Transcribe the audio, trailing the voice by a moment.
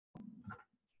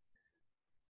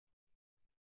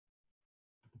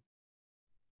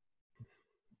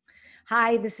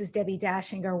Hi, this is Debbie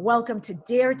Dachinger. Welcome to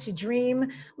Dare to Dream.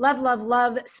 Love, love,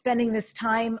 love spending this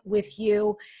time with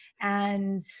you.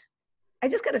 And I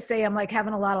just got to say, I'm like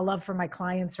having a lot of love for my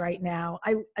clients right now.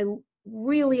 I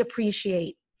really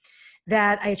appreciate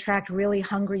that I attract really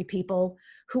hungry people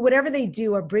who, whatever they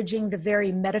do, are bridging the very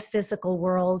metaphysical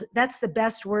world. That's the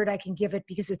best word I can give it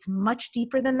because it's much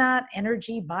deeper than that.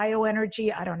 Energy,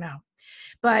 bioenergy, I don't know.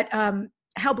 But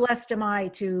how blessed am I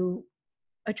to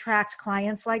attract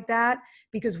clients like that,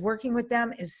 because working with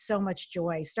them is so much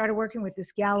joy. Started working with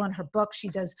this gal on her book. She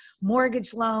does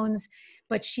mortgage loans,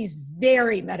 but she's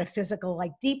very metaphysical,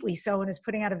 like deeply so, and is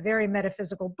putting out a very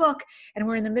metaphysical book. And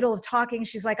we're in the middle of talking.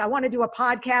 She's like, I want to do a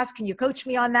podcast. Can you coach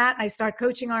me on that? And I start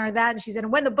coaching on her that. And she said,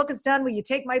 and when the book is done, will you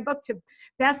take my book to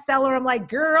bestseller? I'm like,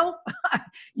 girl,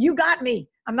 you got me.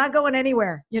 I'm not going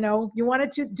anywhere. You know, you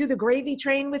wanted to do the gravy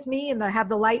train with me and have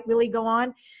the light really go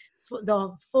on. The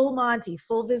full Monty,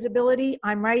 full visibility.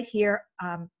 I'm right here.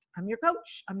 I'm your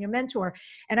coach. I'm your mentor.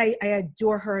 And I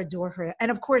adore her. And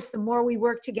of course, the more we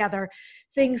work together,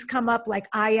 things come up like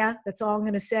Aya, that's all I'm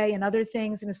going to say, and other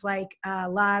things. And it's like a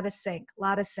lot of sync, a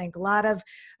lot of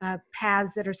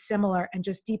paths that are similar, and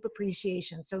just deep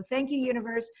appreciation. So thank you,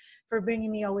 universe, for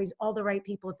bringing me always all the right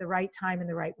people at the right time in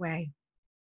the right way.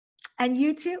 And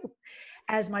you too,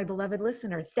 as my beloved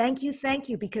listener, thank you,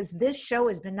 because this show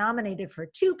has been nominated for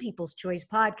 2 People's Choice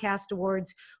Podcast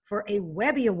Awards, for a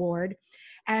Webby Award.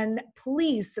 And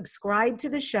please subscribe to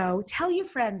the show. Tell your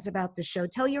friends about the show.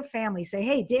 Tell your family. Say,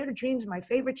 hey, Dare to Dream is my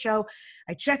favorite show.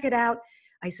 I check it out.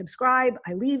 I subscribe.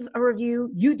 I leave a review.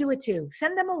 You do it too.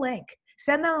 Send them a link.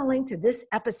 Send them a link to this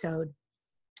episode.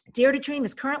 Dare to Dream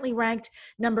is currently ranked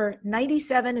number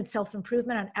 97 in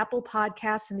self-improvement on Apple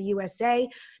Podcasts in the USA,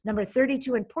 number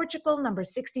 32 in Portugal, number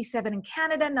 67 in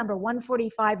Canada, number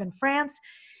 145 in France.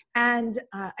 And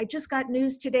I just got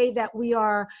news today that we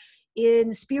are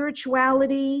in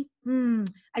spirituality.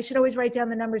 I should always write down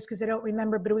the numbers because I don't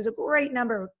remember, but it was a great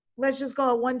number. Let's just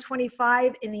call it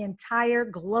 125 in the entire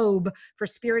globe for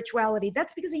spirituality.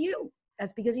 That's because of you.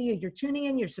 That's because of you. You're tuning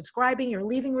in, you're subscribing, you're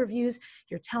leaving reviews,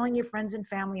 you're telling your friends and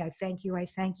family. I thank you. I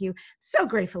thank you. So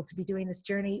grateful to be doing this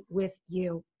journey with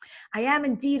you. I am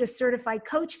indeed a certified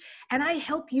coach, and I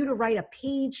help you to write a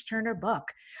page turner book.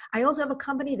 I also have a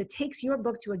company that takes your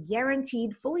book to a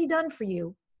guaranteed, fully done for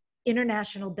you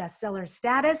international bestseller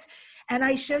status. And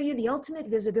I show you the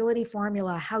ultimate visibility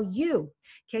formula, how you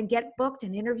can get booked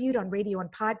and interviewed on radio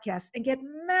and podcasts and get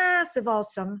massive,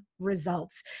 awesome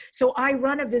results. So I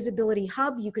run a visibility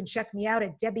hub. You can check me out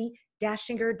at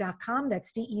DEBBIDACHINGER.com.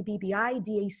 That's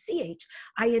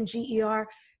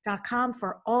DEBBIDACHINGER.com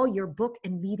for all your book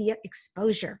and media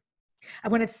exposure. I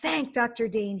want to thank Dr.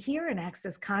 Dane here in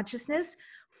Access Consciousness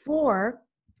for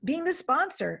being the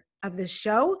sponsor of this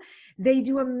show. They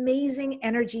do amazing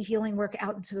energy healing work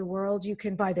out into the world. You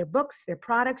can buy their books, their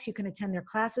products, you can attend their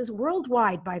classes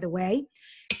worldwide, by the way.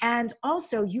 And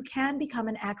also you can become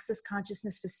an Access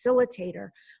Consciousness facilitator.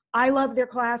 I love their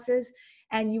classes,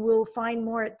 and you will find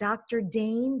more at Dr.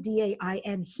 Dane,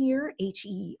 D-A-I-N here,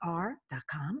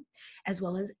 H-E-E-R.com, as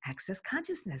well as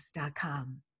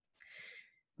accessconsciousness.com.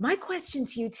 My question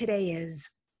to you today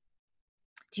is,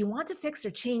 do you want to fix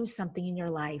or change something in your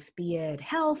life? Be it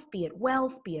health, be it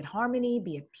wealth, be it harmony,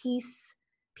 be it peace,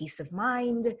 peace of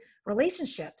mind,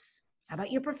 relationships. How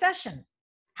about your profession?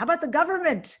 How about the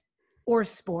government or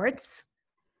sports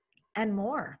and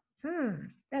more?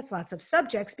 That's lots of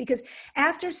subjects, because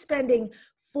after spending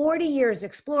 40 years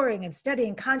exploring and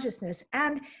studying consciousness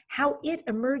and how it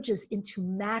emerges into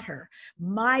matter,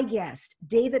 my guest,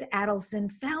 David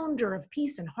Adelson, founder of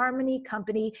Peace and Harmony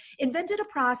Company, invented a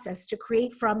process to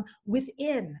create from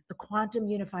within the quantum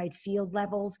unified field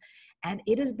levels, and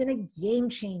it has been a game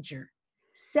changer.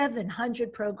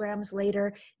 700 programs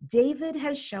later, David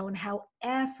has shown how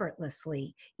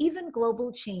effortlessly even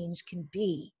global change can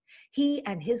be. He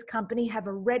and his company have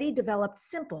already developed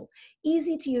simple,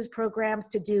 easy-to-use programs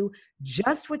to do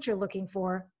just what you're looking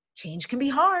for. Change can be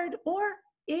hard, or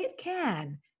it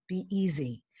can be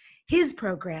easy. His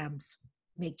programs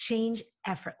make change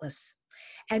effortless.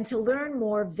 And to learn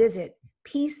more, visit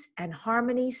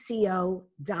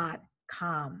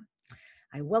peaceandharmonyco.com.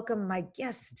 I welcome my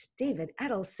guest, David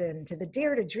Adelson, to the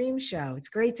Dare to Dream show. It's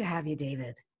great to have you,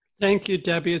 David. Thank you,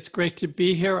 Debbie. It's great to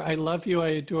be here. I love you. I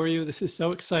adore you. This is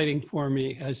so exciting for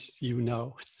me, as you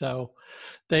know. So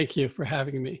thank you for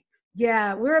having me.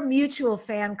 Yeah, we're a mutual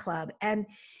fan club. And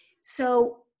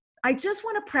so I just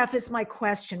want to preface my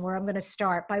question, where I'm going to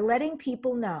start, by letting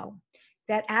people know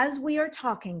that as we are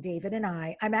talking, David and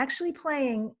I'm actually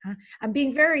playing, I'm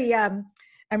being very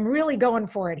I'm really going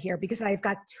for it here because I've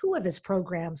got 2 of his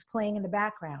programs playing in the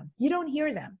background. You don't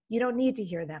hear them. You don't need to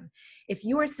hear them. If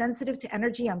you are sensitive to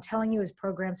energy, I'm telling you, his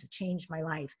programs have changed my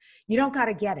life. You don't got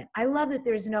to get it. I love that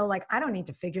there's no like, I don't need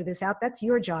to figure this out. That's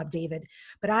your job, David.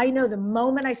 But I know the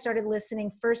moment I started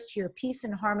listening first to your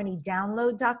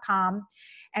peaceandharmonydownload.com,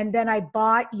 and then I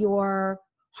bought your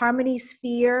Harmony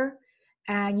Sphere,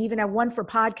 and you even have one for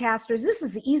podcasters. This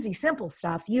is the easy, simple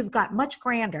stuff. You've got much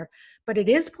grander, but it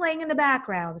is playing in the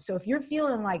background. So if you're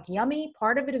feeling like yummy,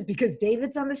 part of it is because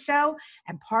David's on the show,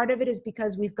 and part of it is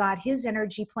because we've got his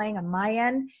energy playing on my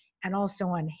end and also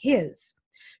on his.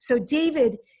 So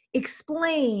David,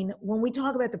 explain, when we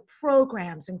talk about the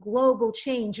programs and global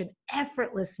change and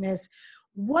effortlessness,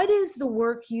 what is the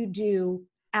work you do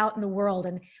out in the world,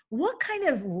 and what kind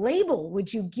of label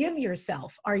would you give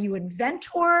yourself? Are you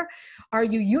inventor? Are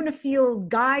you Unifield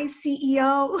Guy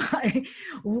CEO?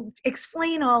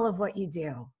 Explain all of what you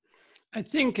do. I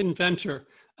think inventor,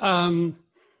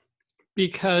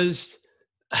 because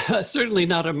certainly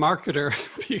not a marketer,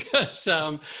 because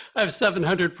I have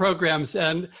 700 programs,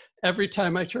 and every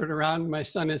time I turn around, my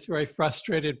son is very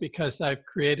frustrated because I've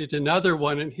created another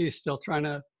one and he's still trying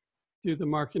to do the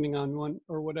marketing on one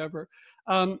or whatever.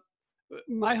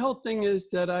 My whole thing is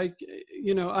that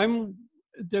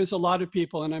there's a lot of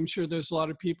people, and I'm sure there's a lot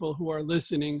of people who are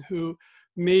listening who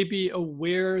may be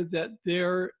aware that they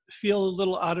feel a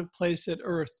little out of place at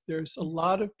Earth. There's a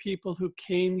lot of people who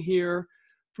came here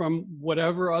from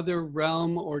whatever other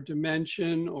realm or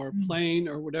dimension or plane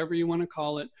or whatever you want to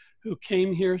call it, who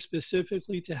came here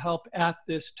specifically to help at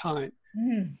this time.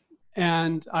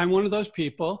 And I'm one of those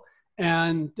people.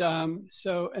 And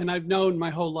and I've known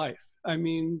my whole life. I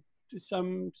mean,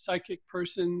 some psychic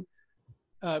person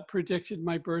predicted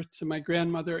my birth to my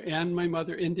grandmother and my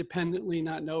mother independently,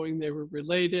 not knowing they were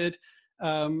related.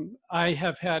 I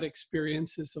have had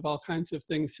experiences of all kinds of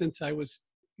things since I was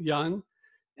young.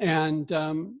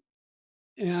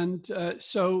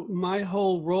 So my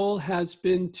whole role has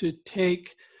been to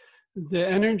take the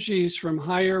energies from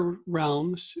higher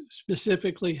realms,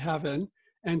 specifically heaven,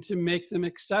 and to make them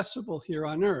accessible here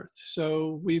on Earth.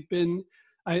 So we've been,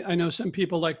 I know some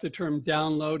people like the term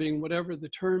downloading, whatever the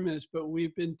term is, but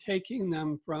we've been taking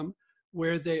them from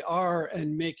where they are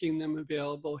and making them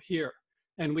available here.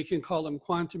 And we can call them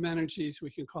quantum energies, we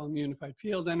can call them unified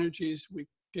field energies, we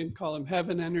can call them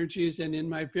heaven energies. And in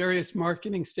my various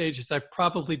marketing stages, I've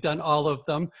probably done all of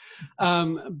them.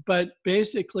 But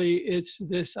basically, it's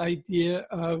this idea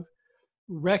of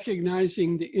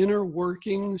recognizing the inner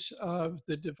workings of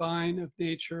the divine, of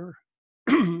nature,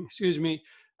 excuse me,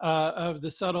 of the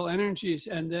subtle energies,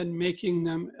 and then making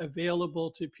them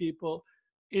available to people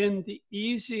in the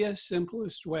easiest,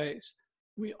 simplest ways.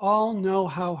 We all know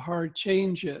how hard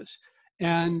change is,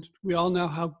 and we all know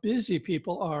how busy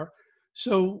people are.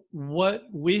 So what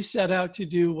we set out to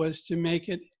do was to make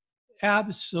it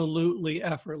absolutely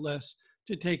effortless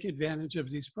to take advantage of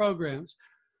these programs.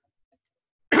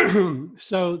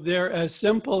 So they're as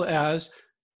simple as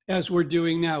we're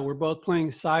doing now. We're both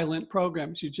playing silent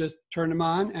programs. You just turn them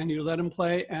on and you let them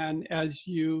play. And as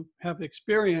you have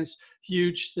experienced,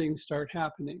 huge things start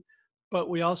happening. But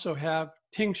we also have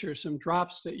tinctures, some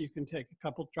drops that you can take, a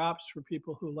couple drops for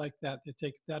people who like that. They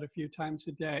take that a few times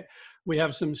a day. We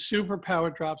have some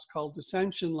superpower drops called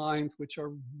Ascension lines, which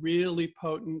are really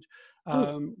potent.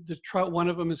 One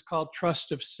of them is called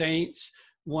Trust of Saints.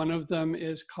 One of them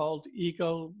is called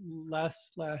ego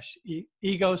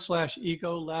ego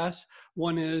less.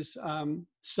 One is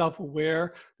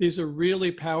self-aware. These are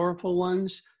really powerful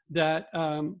ones that,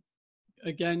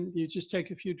 again, you just take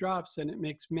a few drops and it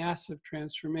makes massive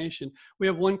transformation. We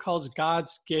have one called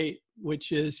God's Gate,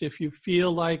 which is if you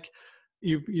feel like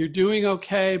you're doing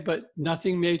okay, but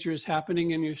nothing major is happening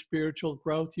in your spiritual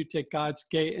growth, you take God's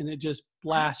Gate and it just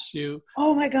blasts you.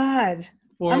 Oh my God.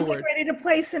 Forward. I'm like ready to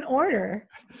place an order.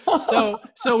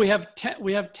 So we have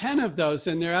 10 of those,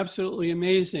 and they're absolutely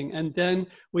amazing. And then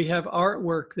we have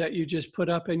artwork that you just put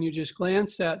up and you just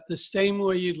glance at the same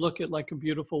way you'd look at like a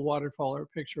beautiful waterfall or a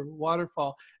picture of a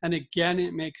waterfall. And again,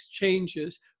 it makes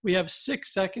changes. We have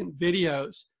 6-second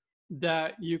videos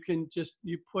that you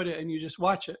put it and you just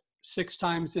watch it 6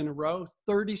 times in a row.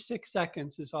 36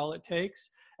 seconds is all it takes.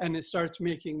 And it starts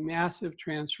making massive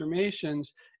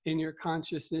transformations in your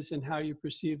consciousness and how you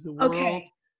perceive the world.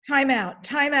 Okay, time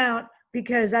out,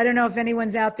 because I don't know if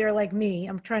anyone's out there like me.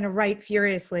 I'm trying to write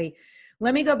furiously.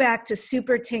 Let me go back to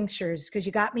super tinctures, because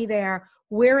you got me there.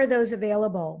 Where are those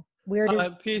available? Where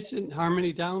does Peace and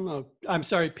Harmony download? I'm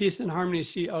sorry,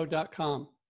 peaceandharmonyco.com.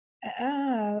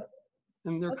 And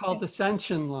they're called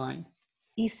Ascension line.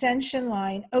 Ascension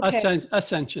line. Okay.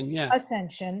 Ascension, yeah.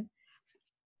 Ascension.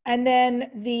 And then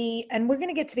and we're going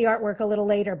to get to the artwork a little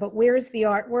later, but where is the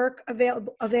artwork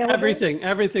available?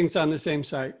 Everything's on the same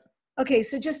site. Okay,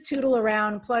 so just tootle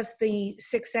around plus the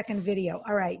 6-second video.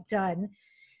 All right, done.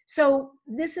 So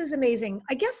this is amazing.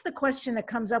 I guess the question that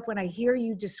comes up when I hear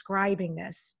you describing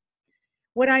this,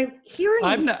 what I'm hearing.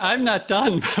 I'm not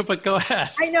done, but go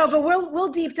ahead. I know, but we'll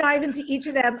deep dive into each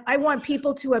of them. I want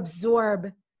people to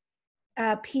absorb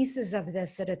pieces of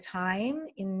this at a time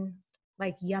in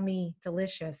like yummy,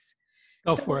 delicious.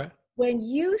 Go for it. When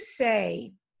you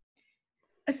say,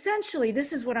 essentially,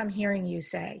 this is what I'm hearing you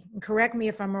say, and correct me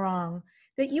if I'm wrong,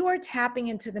 that you are tapping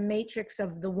into the matrix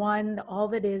of the one, all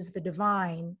that is, the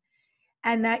divine,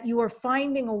 and that you are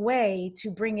finding a way to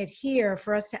bring it here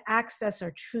for us to access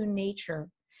our true nature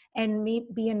and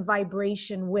be in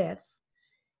vibration with.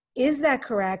 Is that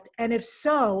correct? And if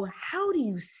so, how do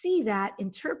you see that,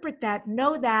 interpret that,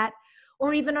 know that,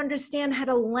 or even understand how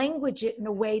to language it in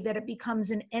a way that it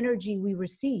becomes an energy we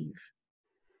receive?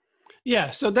 Yeah,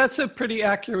 so that's a pretty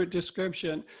accurate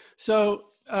description. So,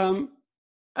 and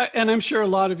I'm sure a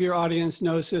lot of your audience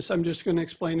knows this. I'm just going to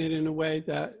explain it in a way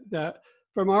that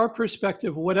from our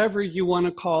perspective, whatever you want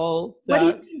to call that.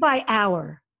 What do you mean by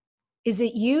our? Is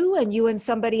it you and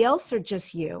somebody else, or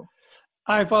just you?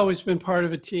 I've always been part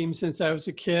of a team since I was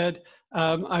a kid.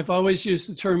 I've always used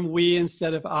the term we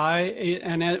instead of I.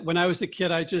 And when I was a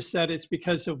kid, I just said it's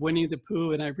because of Winnie the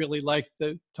Pooh, and I really liked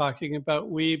talking about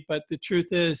we. But the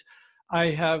truth is,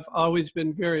 I have always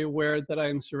been very aware that I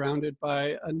am surrounded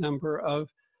by a number of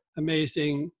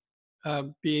amazing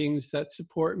beings that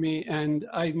support me, and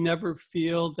I never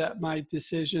feel that my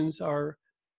decisions are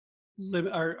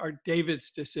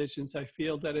David's decisions. I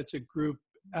feel that it's a group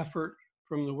effort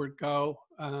from the word go.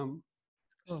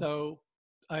 So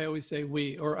I always say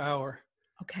we or our.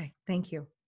 Okay, thank you.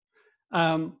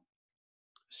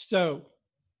 So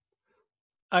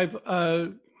I've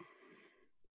a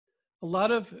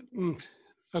lot of,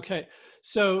 okay.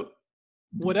 So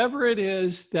whatever it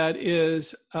is that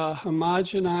is a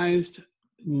homogenized,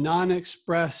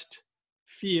 non-expressed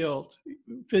field,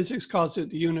 physics calls it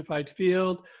the unified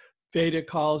field, Veda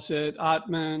calls it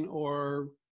Atman or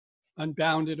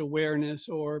unbounded awareness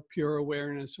or pure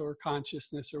awareness or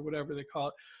consciousness or whatever they call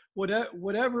it.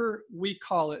 Whatever we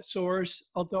call it, source,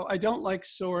 although I don't like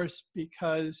source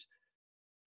because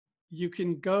you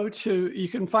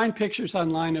can find pictures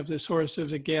online of the source of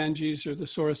the Ganges or the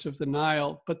source of the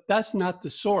Nile, but that's not the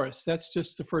source. That's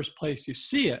just the first place you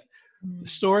see it. The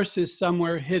source is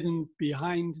somewhere hidden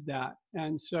behind that.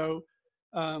 And so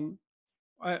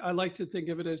I like to think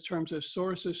of it as terms of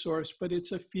source, but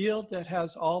it's a field that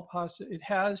has it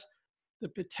has the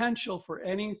potential for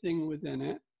anything within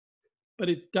it, but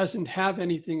it doesn't have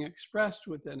anything expressed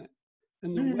within it.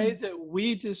 And the way that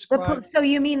we describe... So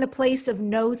you mean the place of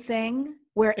no thing,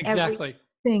 where exactly.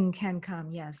 everything can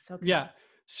come, yes. Okay. Yeah.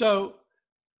 So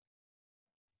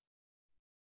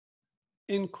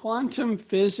in quantum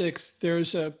physics,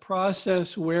 there's a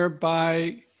process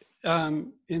whereby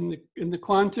in the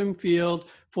quantum field,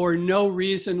 for no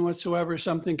reason whatsoever,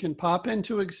 something can pop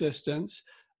into existence,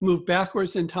 move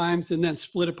backwards in times, and then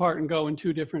split apart and go in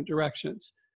two different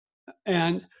directions.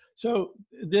 And so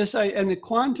and the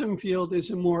quantum field is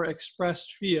a more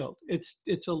expressed field.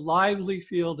 It's a lively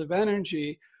field of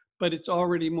energy, but it's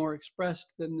already more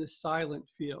expressed than the silent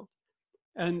field.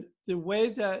 And the way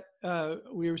that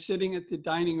we were sitting at the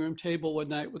dining room table one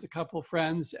night with a couple of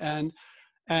friends, and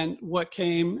what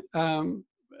came,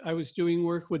 I was doing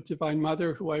work with Divine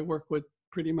Mother, who I work with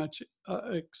pretty much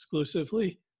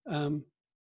exclusively,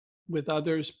 with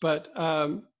others, but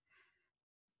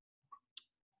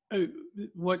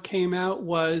what came out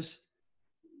was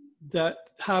that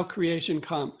how creation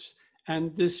comes.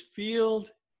 And this field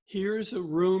hears a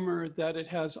rumor that it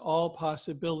has all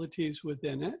possibilities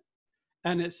within it.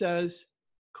 And it says,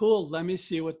 cool, let me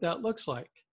see what that looks like.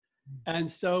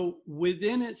 And so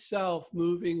within itself,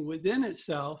 moving within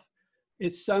itself,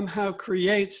 it somehow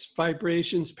creates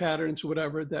vibrations, patterns,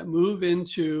 whatever, that move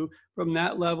into, from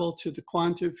that level to the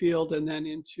quantum field, and then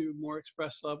into more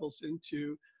expressed levels,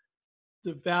 into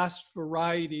the vast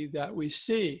variety that we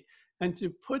see. And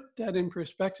to put that in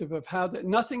perspective of how that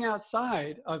nothing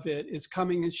outside of it is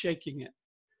coming and shaking it.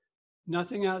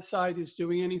 Nothing outside is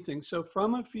doing anything. So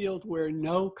from a field where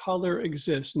no color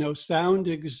exists, no sound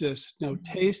exists, no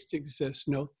taste exists,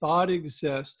 no thought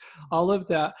exists, all of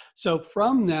that. So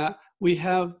from that, we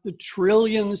have the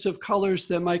trillions of colors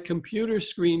that my computer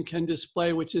screen can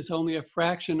display, which is only a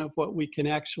fraction of what we can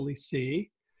actually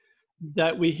see.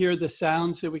 that we hear the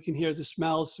sounds, that we can hear the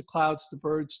smells, the clouds, the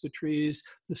birds, the trees,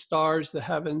 the stars, the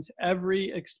heavens,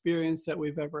 every experience that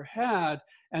we've ever had,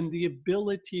 and the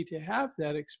ability to have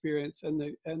that experience and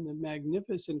the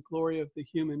magnificent glory of the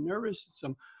human nervous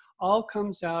system all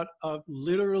comes out of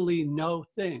literally no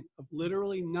thing, of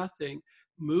literally nothing,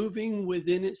 moving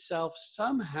within itself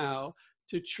somehow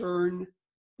to churn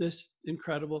this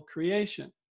incredible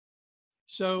creation.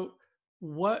 So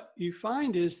what you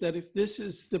find is that if this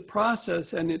is the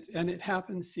process and it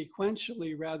happens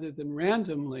sequentially rather than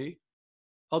randomly,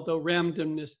 although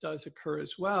randomness does occur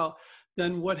as well,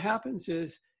 then what happens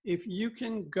is if you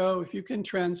can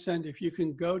transcend, if you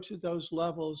can go to those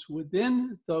levels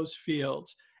within those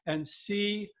fields and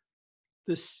see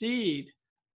the seed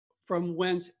from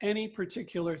whence any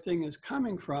particular thing is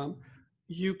coming from,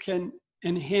 you can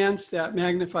enhance that,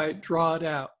 magnify it, draw it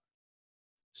out.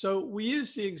 So we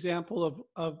use the example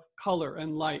of color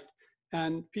and light,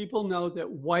 and people know that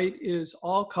white is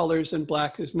all colors and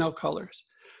black is no colors.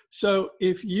 So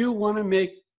if you want to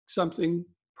make something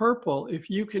purple, if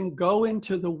you can go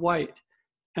into the white,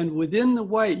 and within the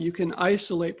white you can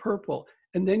isolate purple,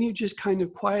 and then you just kind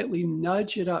of quietly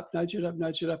nudge it up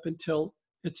until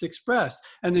it's expressed.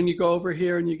 And then you go over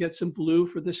here and you get some blue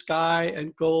for the sky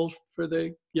and gold for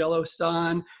the yellow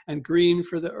sun and green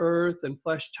for the earth and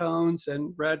flesh tones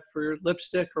and red for your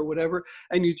lipstick or whatever.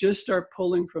 And you just start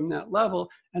pulling from that level.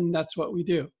 And that's what we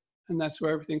do. And that's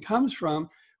where everything comes from.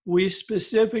 We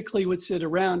specifically would sit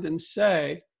around and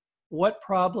say, what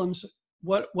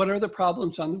are the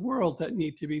problems on the world that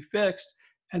need to be fixed?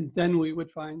 And then we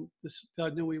would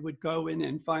go in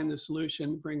and find the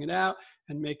solution, bring it out,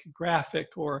 and make a graphic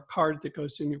or a card that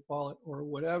goes in your wallet or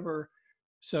whatever,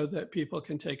 so that people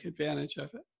can take advantage of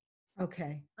it.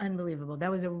 Okay, unbelievable.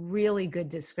 That was a really good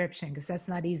description, because that's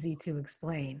not easy to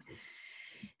explain.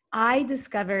 I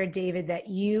discovered, David, that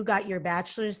you got your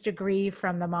bachelor's degree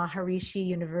from the Maharishi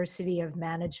University of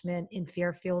Management in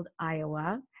Fairfield,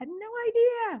 Iowa. Had no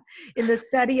idea, in the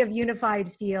study of unified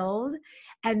field.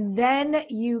 And then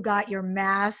you got your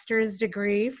master's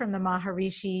degree from the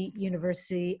Maharishi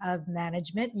University of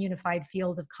Management, Unified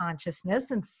Field of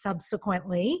Consciousness. And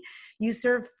subsequently, you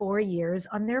served 4 years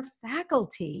on their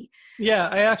faculty. Yeah,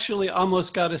 I actually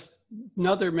almost got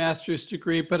another master's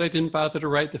degree, but I didn't bother to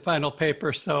write the final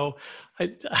paper, so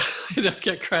I don't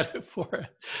get credit for it.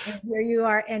 And here you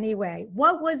are anyway.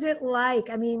 What was it like?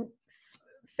 I mean,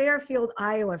 Fairfield,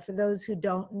 Iowa, for those who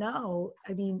don't know,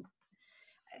 I mean,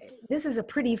 this is a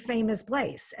pretty famous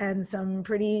place, and some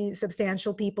pretty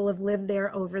substantial people have lived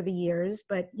there over the years,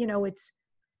 but you know,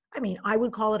 I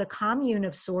would call it a commune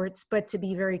of sorts, but to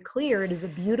be very clear, it is a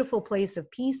beautiful place of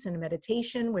peace and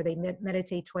meditation where they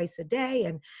meditate twice a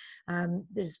day. And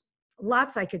there's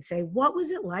lots I could say. What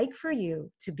was it like for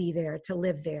you to be there, to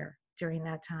live there during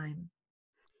that time?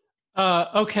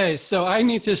 Okay, so I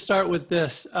need to start with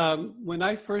this. When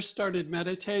I first started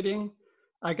meditating,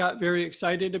 I got very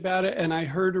excited about it, and I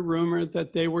heard a rumor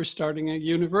that they were starting a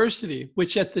university,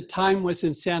 which at the time was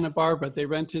in Santa Barbara. They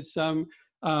rented some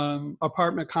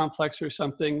apartment complex or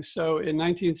something. So in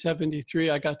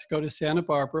 1973, I got to go to Santa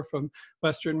Barbara from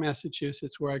Western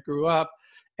Massachusetts, where I grew up.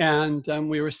 And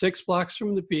we were 6 blocks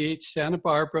from the beach, Santa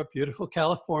Barbara, beautiful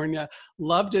California.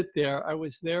 Loved it there. I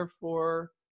was there for,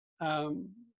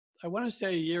 I want to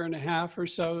say, 1.5 years or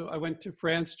so. I went to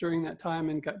France during that time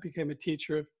and became a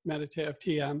teacher of meditative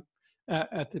TM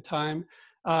at the time.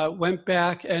 Went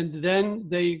back, and then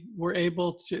they were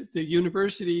able to, the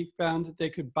university found that they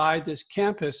could buy this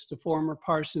campus, the former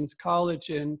Parsons College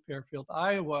in Fairfield,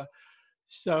 Iowa.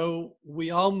 So we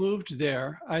all moved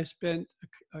there. I spent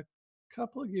a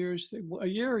couple of years, a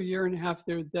year and a half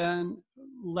there, then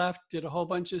left, did a whole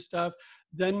bunch of stuff,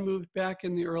 then moved back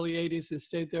in the early 80s and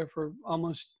stayed there for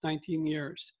almost 19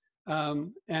 years.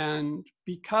 And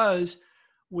because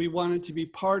we wanted to be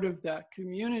part of that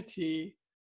community,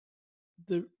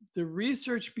 the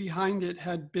research behind it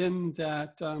had been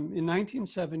that in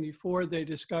 1974, they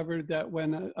discovered that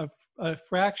when a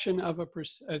fraction of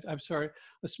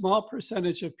a small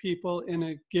percentage of people in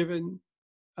a given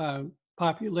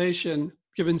population,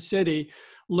 given city,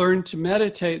 learned to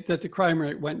meditate, that the crime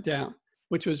rate went down,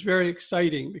 which was very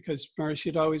exciting, because Maharishi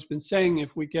had always been saying,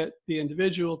 if we get the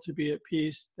individual to be at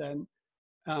peace, then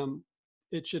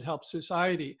it should help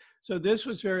society. So this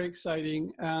was very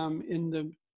exciting. In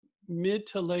the mid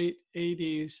to late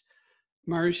 80s,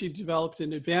 Maharishi developed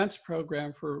an advanced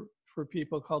program for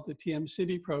people called the TM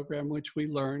City program, which we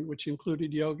learned, which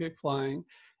included yogic flying.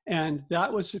 And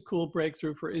that was a cool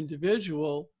breakthrough for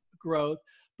individual growth.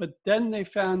 But then they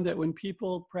found that when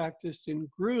people practiced in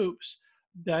groups,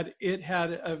 that it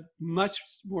had a much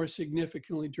more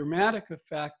significantly dramatic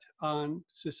effect on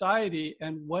society.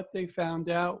 And what they found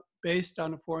out, based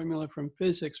on a formula from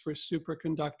physics for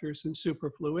superconductors and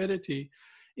superfluidity,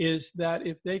 is that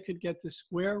if they could get the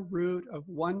square root of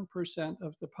 1%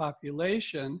 of the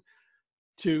population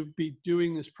to be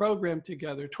doing this program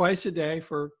together twice a day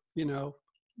for,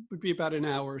 would be about an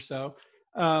hour or so,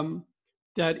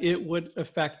 that it would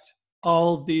affect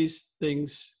all these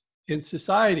things in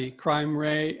society, crime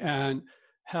rate and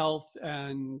health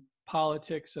and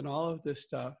politics and all of this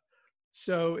stuff.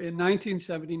 So in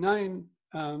 1979,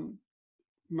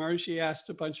 Maharishi asked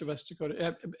a bunch of us to go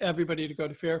to, everybody to go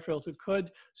to Fairfield who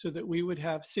could, so that we would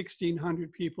have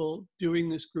 1,600 people doing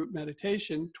this group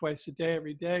meditation twice a day,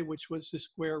 every day, which was the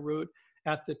square root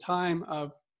at the time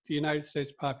of the United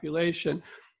States population.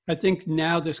 I think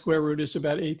now the square root is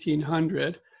about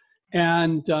 1,800.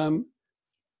 And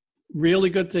really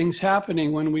good things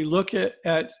happening. When we look at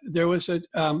there was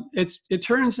it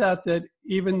turns out that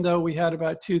even though we had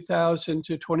about 2,000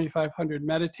 to 2,500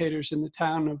 meditators in the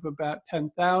town of about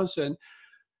 10,000,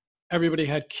 everybody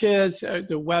had kids,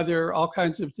 the weather, all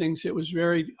kinds of things. It was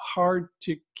very hard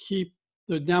to keep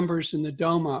the numbers in the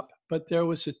dome up. But there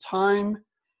was a time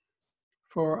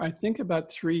for, I think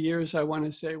about 3 years, I want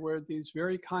to say, where these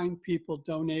very kind people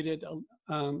donated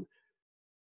 $1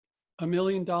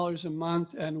 million a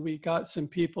month, and we got some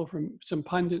people some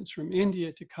pundits from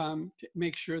India to come to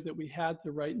make sure that we had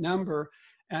the right number.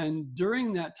 And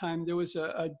during that time, there was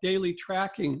a daily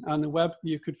tracking on the web.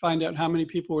 You could find out how many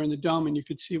people were in the dome, and you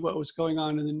could see what was going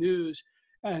on in the news.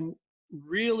 And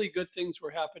really good things were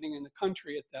happening in the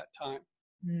country at that time.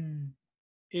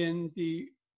 In the,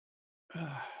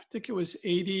 I think it was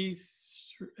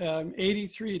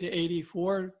 83 to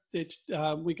 84,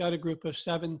 we got a group of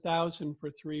 7,000 for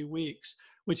 3 weeks,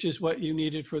 which is what you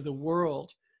needed for the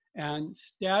world. And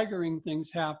staggering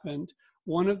things happened.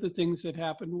 One of the things that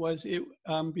happened was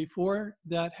before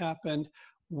that happened,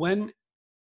 when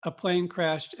a plane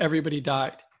crashed, everybody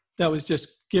died. That was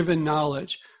just given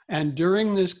knowledge. And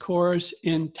during this course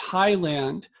in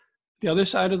Thailand, the other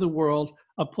side of the world,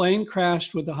 a plane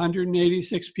crashed with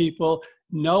 186 people.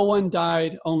 No one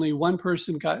died. Only one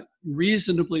person got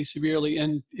reasonably severely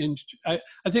injured. I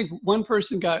think one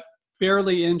person got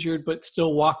fairly injured, but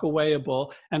still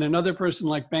walk-awayable, and another person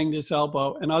banged his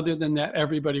elbow. And other than that,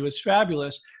 everybody was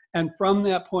fabulous. And from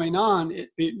that point on,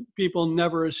 people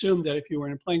never assumed that if you were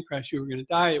in a plane crash, you were going to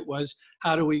die. It was,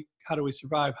 how do we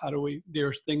survive?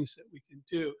 There's things that we can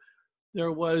do.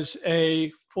 There was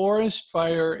a forest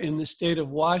fire in the state of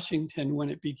Washington when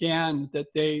it began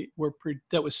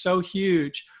that was so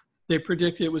huge, they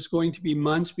predicted it was going to be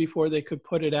months before they could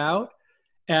put it out.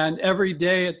 And every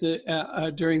day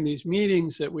during these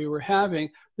meetings that we were having,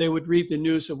 they would read the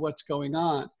news of what's going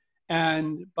on.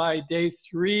 And by day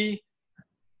 3,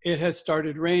 it had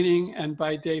started raining. And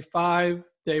by day 5,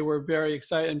 they were very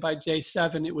excited. And by day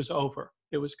 7, it was over.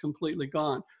 It was completely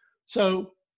gone.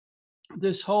 So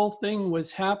this whole thing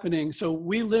was happening. So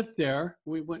we lived there.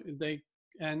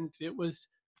 And it was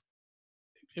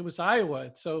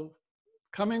Iowa. So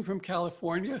coming from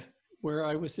California, where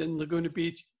I was in Laguna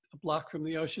Beach, a block from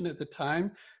the ocean at the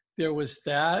time, there was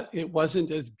that. It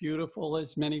wasn't as beautiful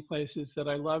as many places that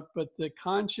I loved, but the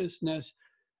consciousness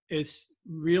is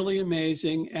really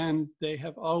amazing. And they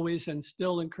have always and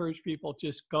still encouraged people,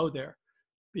 just go there,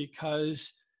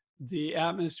 because the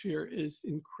atmosphere is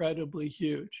incredibly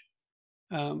huge.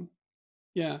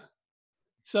 Yeah.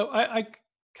 So I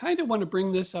kind of want to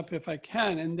bring this up if I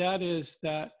can, and that is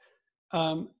that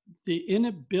the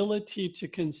inability to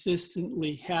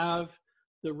consistently have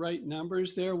the right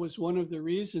numbers there was one of the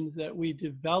reasons that we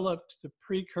developed the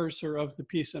precursor of the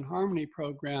Peace and Harmony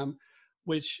program,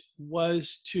 which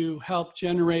was to help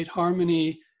generate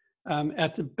harmony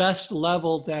at the best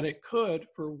level that it could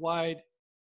for wide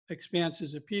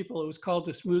expanses of people. It was called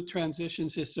the Smooth Transition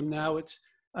System. Now it's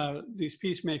these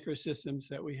peacemaker systems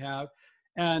that we have.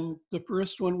 And the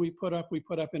first one we put up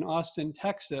in Austin,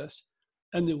 Texas.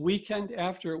 And the weekend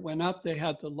after it went up, they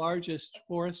had the largest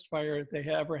forest fire they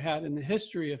ever had in the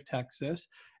history of Texas.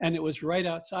 And it was right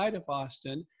outside of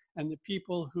Austin. And the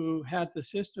people who had the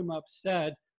system up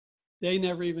said they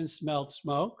never even smelled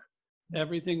smoke.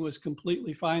 Everything was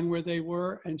completely fine where they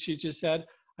were. And she just said,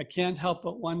 I can't help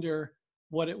but wonder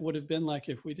what it would have been like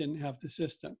if we didn't have the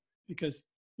system, because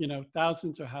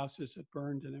thousands of houses had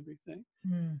burned and everything.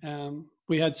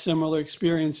 We had similar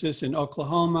experiences in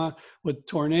Oklahoma with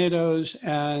tornadoes,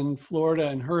 and Florida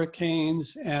and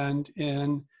hurricanes, and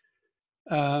in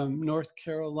North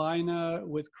Carolina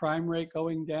with crime rate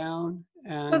going down.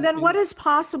 And so then what is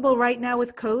possible right now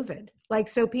with COVID?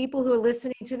 So people who are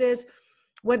listening to this,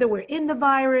 whether we're in the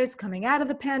virus, coming out of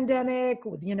the pandemic,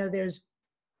 you know, there's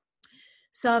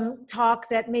some talk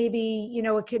that maybe, you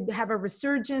know, it could have a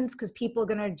resurgence because people are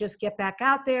going to just get back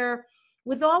out there.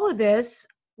 With all of this,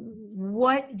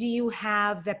 what do you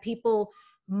have that people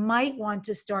might want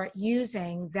to start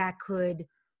using that could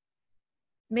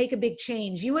make a big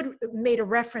change? You had made a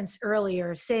reference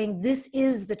earlier saying this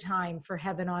is the time for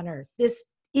heaven on earth. This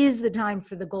is the time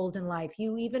for the golden life.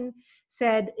 You even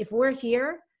said, if we're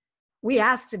here, we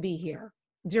asked to be here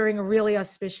during a really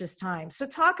auspicious time. So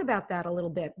talk about that a little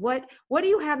bit. What do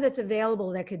you have that's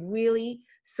available that could really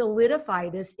solidify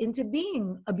this into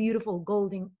being a beautiful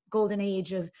golden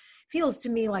age of, feels to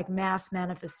me like mass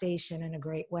manifestation in a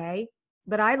great way,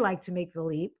 but I'd like to make the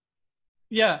leap.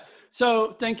 Yeah,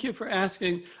 so thank you for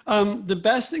asking. The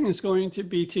best thing is going to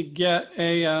be to get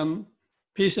a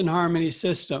peace and harmony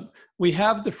system. We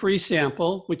have the free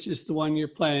sample, which is the one you're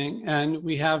playing, and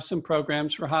we have some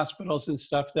programs for hospitals and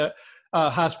stuff that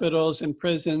hospitals and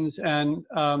prisons and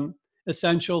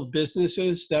essential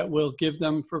businesses that will give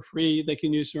them for free. They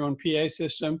can use their own PA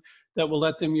system that will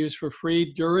let them use for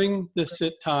free during the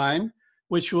sit time,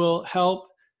 which will help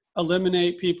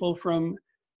eliminate people from,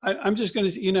 I'm just going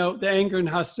to, you know, the anger and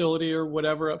hostility or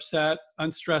whatever, upset,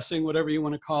 unstressing, whatever you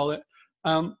want to call it.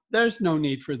 There's no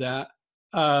need for that.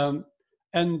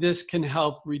 And this can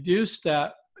help reduce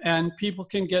that. And people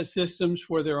can get systems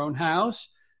for their own house.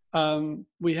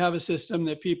 We have a system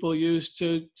that people use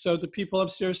so the people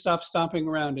upstairs stop stomping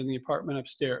around in the apartment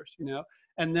upstairs, you know.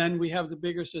 And then we have the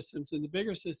bigger systems and the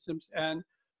bigger systems. And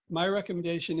my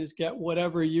recommendation is get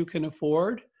whatever you can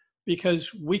afford,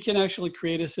 because we can actually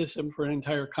create a system for an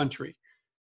entire country.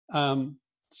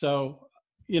 So,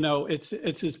 you know, it's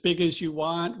as big as you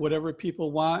want, whatever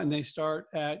people want, and they start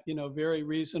at, you know, very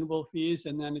reasonable fees,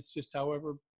 and then it's just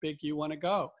however big you want to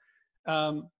go.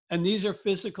 And these are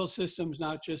physical systems,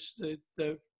 not just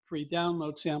the free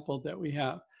download sample that we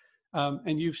have.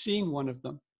 And you've seen one of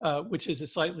them, which is a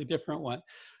slightly different one.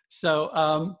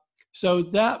 So,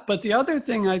 but the other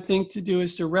thing I think to do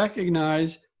is to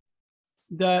recognize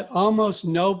that almost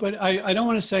nobody, I don't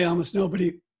want to say almost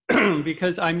nobody,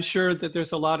 because I'm sure that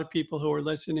there's a lot of people who are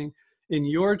listening in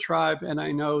your tribe, and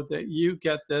I know that you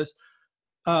get this.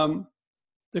 The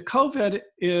COVID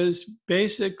is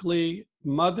basically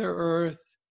Mother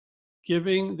Earth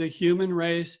giving the human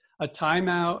race a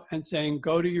timeout and saying,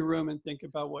 go to your room and think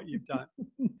about what you've done.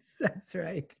 That's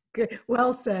right. Good.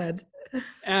 Well said.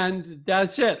 And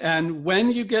that's it. And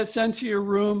when you get sent to your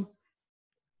room,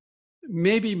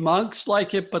 maybe monks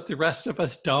like it, but the rest of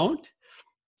us don't.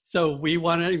 So we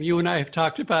want to, you and I have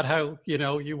talked about how, you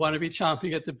know, you want to be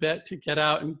chomping at the bit to get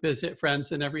out and visit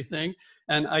friends and everything.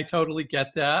 And I totally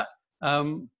get that.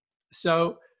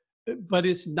 But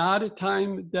it's not a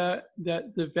time that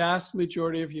the vast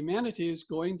majority of humanity is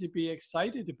going to be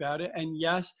excited about it. And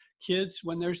yes, kids,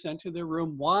 when they're sent to their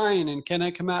room, whine and can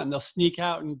I come out? And they'll sneak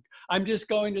out and I'm just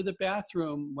going to the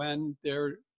bathroom when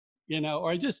they're, you know,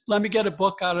 or just let me get a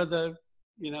book out of the,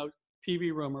 you know,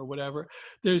 TV room or whatever.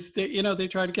 You know, they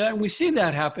try to get out, and we see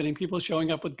that happening. People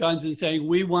showing up with guns and saying,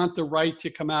 we want the right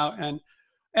to come out. And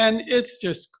it's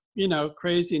just, you know,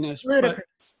 craziness. Ludicrous.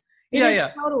 But,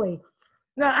 yeah. Totally.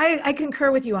 No, I concur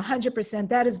with you 100%.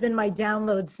 That has been my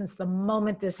download since the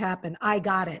moment this happened. I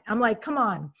got it. I'm like, come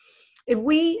on. If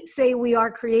we say we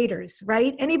are creators,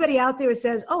 right? Anybody out there who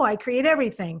says, oh, I create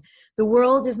everything. The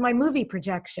world is my movie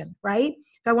projection, right?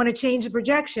 If I want to change the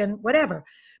projection, whatever.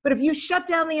 But if you shut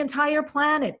down the entire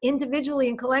planet individually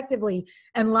and collectively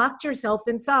and locked yourself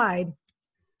inside,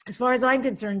 as far as I'm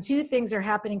concerned, two things are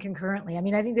happening concurrently. I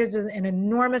mean, I think there's an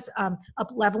enormous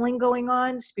up-leveling going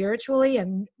on spiritually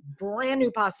and brand new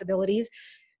possibilities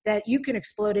that you can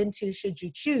explode into should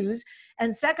you choose.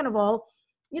 And second of all,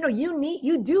 you know,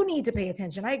 you do need to pay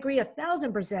attention. I agree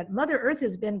 1,000%. Mother Earth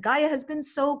Gaia has been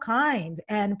so kind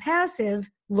and passive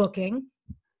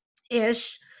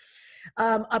looking-ish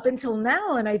up until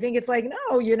now. And I think it's like,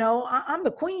 no, you know, I'm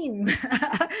the queen.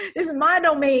 This is my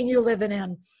domain you're living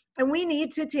in. And we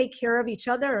need to take care of each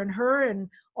other and her and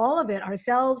all of it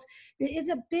ourselves. It's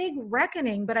a big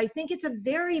reckoning, but I think it's a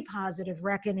very positive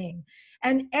reckoning.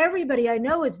 And everybody I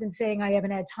know has been saying, I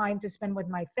haven't had time to spend with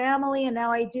my family. And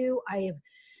now I do.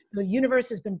 The universe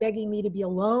has been begging me to be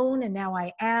alone. And now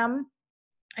I am.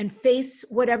 And face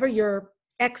whatever your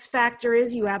X factor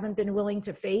is you haven't been willing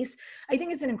to face. I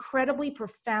think it's an incredibly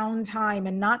profound time,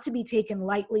 and not to be taken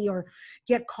lightly or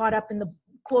get caught up in the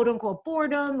quote unquote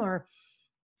boredom or,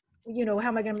 you know, how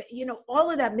am I going to, you know,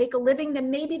 all of that, make a living, then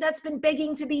maybe that's been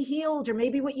begging to be healed, or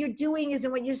maybe what you're doing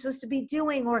isn't what you're supposed to be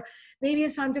doing, or maybe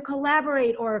it's time to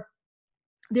collaborate, or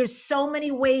there's so many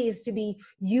ways to be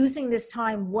using this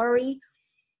time. Worry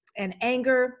and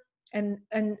anger and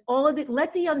all of it.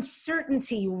 Let the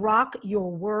uncertainty rock your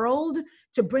world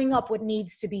to bring up what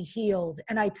needs to be healed.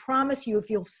 And I promise you, if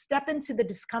you'll step into the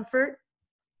discomfort,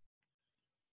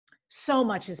 so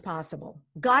much is possible.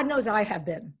 God knows I have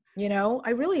been, you know,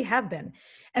 I really have been.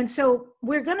 And so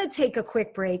we're going to take a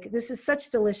quick break. This is such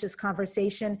delicious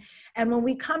conversation. And when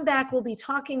we come back, we'll be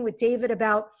talking with David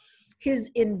about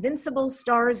his Invincible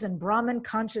Stars and Brahman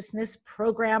Consciousness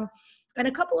program and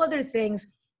a couple other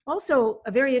things. Also,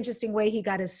 a very interesting way he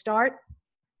got his start.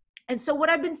 And so what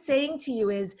I've been saying to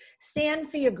you is stand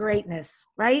for your greatness,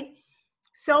 right?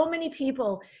 So many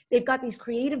people, they've got these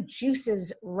creative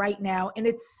juices right now, and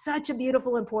it's such a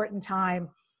beautiful, important time.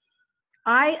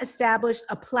 I established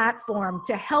a platform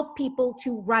to help people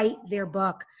to write their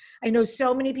book. I know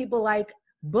so many people like,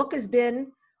 book has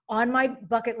been on my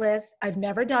bucket list. I've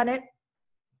never done it.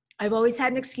 I've always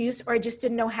had an excuse, or I just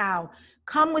didn't know how.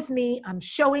 Come with me. I'm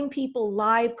showing people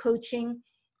live coaching.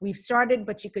 We've started,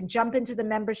 but you can jump into the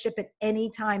membership at any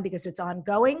time because it's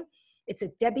ongoing. It's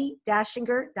at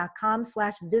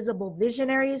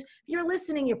DEBBIDACHINGER.com/visible-visionaries. If you're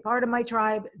listening, you're part of my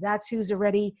tribe. That's who's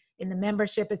already in the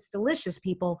membership. It's delicious,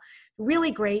 people.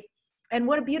 Really great. And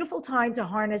what a beautiful time to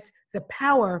harness the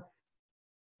power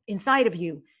inside of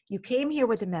you. You came here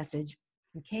with a message.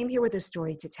 You came here with a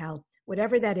story to tell.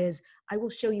 Whatever that is, I will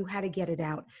show you how to get it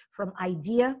out from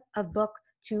idea of book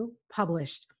to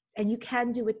published. And you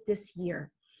can do it this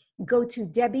year. Go to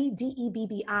Debbie,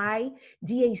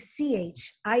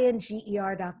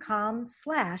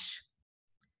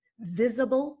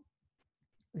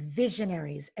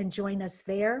 DEBBIDACHINGER.com/visible-visionaries and join us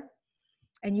there.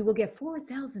 And you will get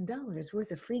 $4,000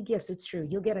 worth of free gifts. It's true.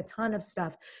 You'll get a ton of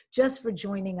stuff just for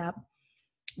joining up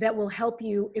that will help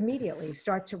you immediately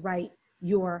start to write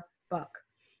your book.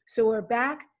 So we're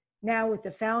back now with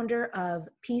the founder of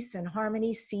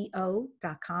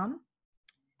peaceandharmonyco.com,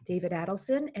 David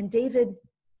Adelson. And David,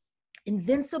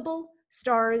 Invincible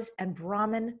Stars and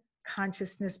Brahman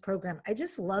Consciousness Program. I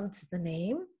just loved the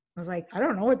name. I was like, I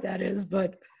don't know what that is,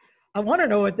 but I want to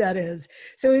know what that is.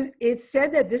 So it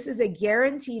said that this is a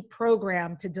guaranteed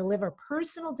program to deliver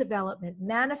personal development,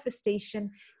 manifestation,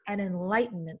 and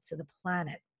enlightenment to the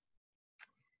planet.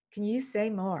 Can you say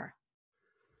more?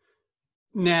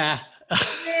 Nah.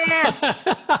 Yeah.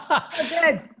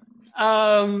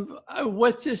 Oh, good.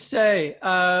 What to say?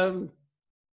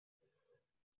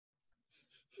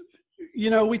 You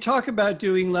know, we talk about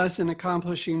doing less and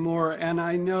accomplishing more. And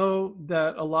I know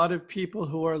that a lot of people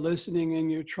who are listening in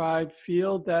your tribe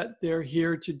feel that they're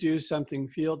here to do something,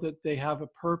 feel that they have a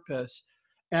purpose.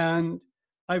 And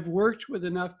I've worked with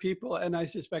enough people, and I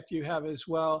suspect you have as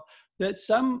well, that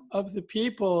some of the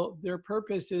people, their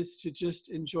purpose is to just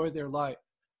enjoy their life.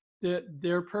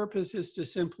 Their purpose is to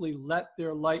simply let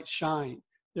their light shine.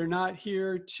 They're not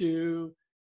here to...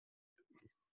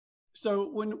 So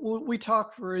when we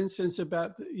talk, for instance,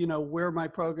 about, you know, where my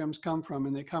programs come from,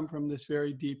 and they come from this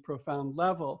very deep, profound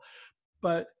level,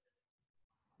 but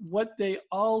what they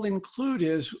all include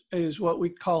is what we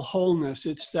call wholeness.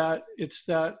 It's that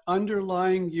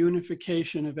underlying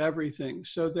unification of everything,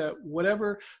 so that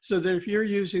if you're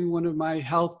using one of my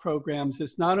health programs,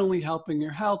 it's not only helping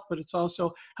your health, but it's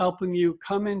also helping you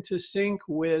come into sync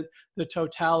with the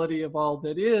totality of all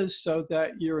that is, so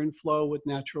that you're in flow with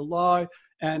natural law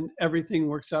and everything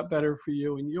works out better for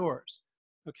you and yours.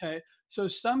 Okay, so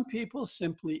some people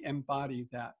simply embody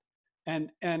that, and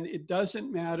it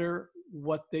doesn't matter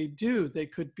what they do. They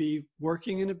could be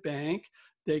working in a bank,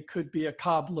 they could be a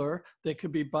cobbler, they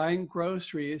could be buying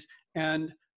groceries,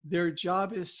 and their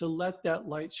job is to let that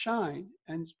light shine.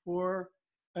 And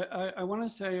I want to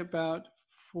say about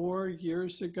 4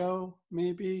 years ago,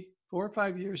 maybe 4 or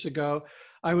 5 years ago,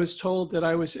 I was told that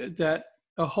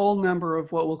a whole number of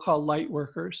what we'll call light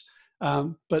workers,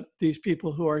 but these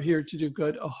people who are here to do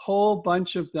good, a whole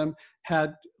bunch of them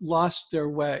had lost their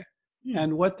way.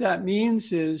 And what that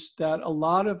means is that a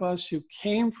lot of us who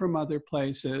came from other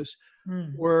places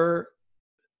were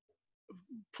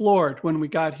floored when we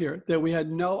got here, that we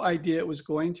had no idea it was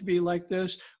going to be like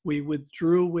this. We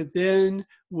withdrew within,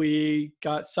 we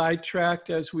got sidetracked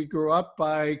as we grew up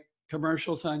by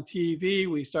commercials on TV.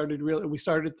 We started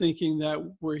thinking that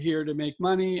we're here to make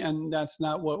money, and that's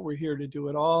not what we're here to do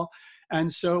at all. And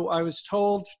so I was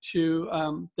told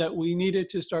that we needed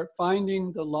to start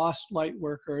finding the lost light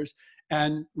workers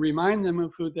and remind them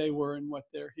of who they were and what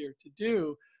they're here to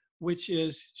do, which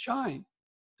is shine.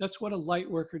 That's what a light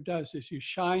worker does, is you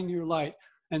shine your light.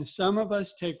 And some of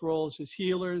us take roles as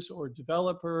healers or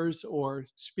developers or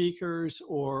speakers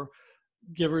or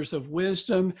givers of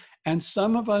wisdom. And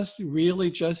some of us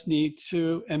really just need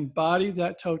to embody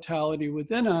that totality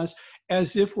within us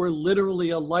as if we're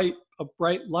literally a light a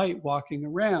bright light walking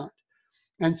around.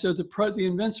 And so the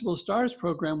Invincible Stars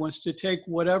program was to take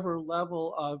whatever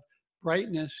level of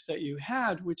brightness that you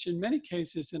had, which in many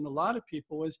cases, in a lot of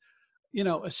people was, you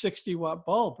know, a 60-watt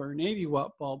bulb or an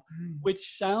 80-watt bulb, which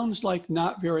sounds like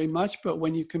not very much, but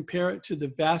when you compare it to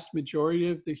the vast majority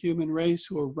of the human race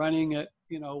who are running at,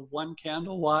 you know, 1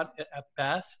 candle watt at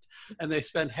best, and they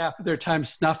spend half of their time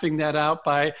snuffing that out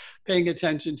by paying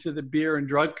attention to the beer and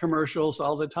drug commercials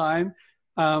all the time.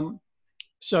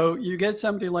 So you get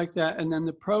somebody like that, and then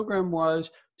the program was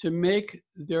to make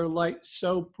their light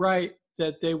so bright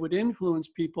that they would influence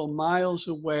people miles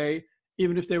away,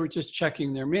 even if they were just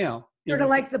checking their mail. Sort of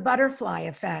like the butterfly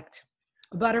effect.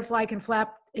 A butterfly can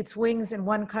flap its wings in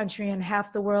one country and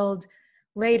half the world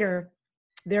later,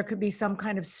 there could be some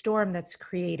kind of storm that's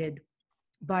created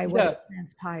by what is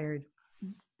transpired.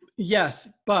 Yes,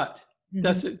 but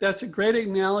that's a great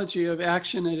analogy of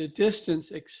action at a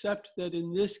distance, except that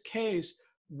in this case,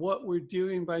 what we're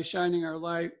doing by shining our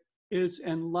light is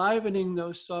enlivening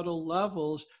those subtle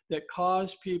levels that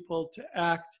cause people to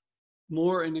act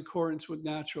more in accordance with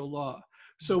natural law.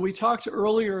 So we talked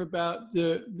earlier about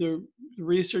the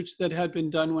research that had been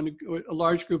done when a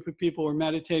large group of people were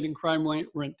meditating, crime rate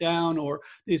went down, or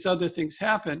these other things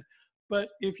happened. But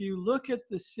if you look at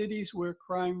the cities where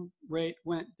crime rate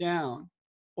went down,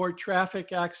 or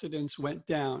traffic accidents went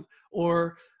down,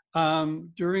 or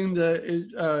during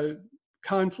the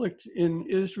conflict in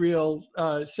Israel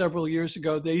several years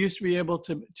ago, they used to be able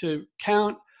to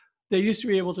count, they used to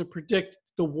be able to predict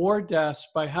the war deaths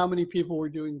by how many people were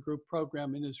doing group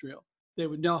program in Israel. They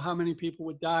would know how many people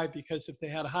would die, because if they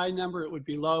had a high number, it would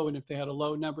be low, and if they had a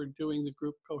low number doing the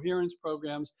group coherence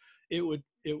programs, it would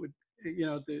you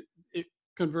know, it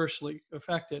conversely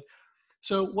affected.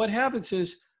 So what happens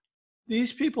is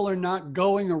these people are not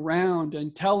going around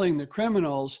and telling the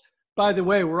criminals, by the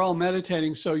way, we're all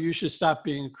meditating, so you should stop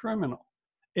being a criminal.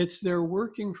 It's they're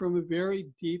working from a very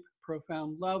deep,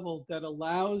 profound level that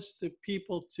allows the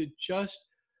people to just,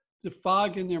 the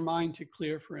fog in their mind to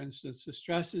clear, for instance, the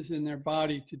stresses in their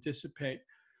body to dissipate.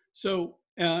 So,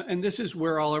 and this is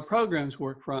where all our programs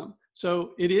work from.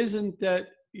 So it isn't that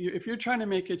if you're trying to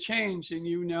make a change and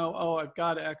you know, oh, I've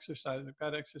got to exercise,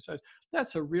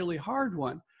 that's a really hard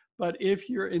one. But if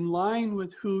you're in line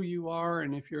with who you are,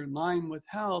 and if you're in line with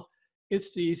health,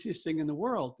 it's the easiest thing in the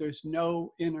world. There's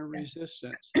no inner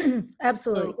resistance.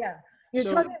 Absolutely, So, yeah. You're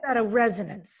talking about a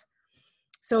resonance.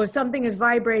 So if something is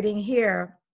vibrating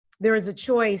here, there is a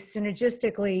choice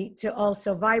synergistically to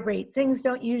also vibrate. Things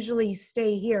don't usually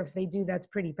stay here. If they do, that's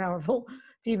pretty powerful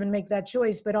to even make that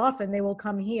choice, but often they will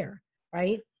come here,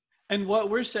 right? And what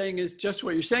we're saying is just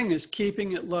what you're saying is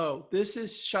keeping it low. This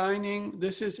is shining,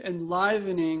 this is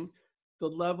enlivening the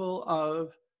level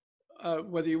of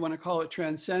whether you want to call it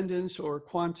transcendence or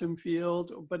quantum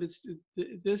field, but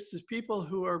this is people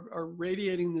who are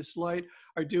radiating this light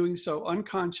are doing so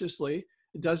unconsciously.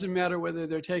 It doesn't matter whether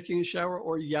they're taking a shower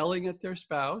or yelling at their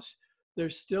spouse. They're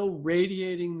still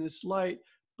radiating this light,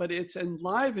 but it's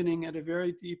enlivening at a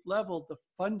very deep level the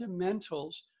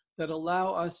fundamentals that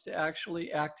allow us to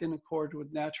actually act in accord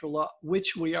with natural law,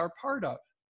 which we are part of.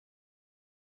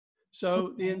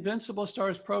 So the Invincible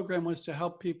Stars program was to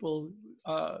help people,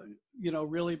 you know,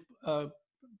 really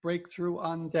break through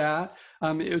on that.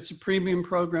 It's a premium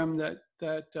program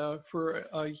that for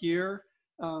a year,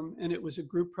 and it was a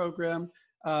group program.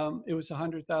 It was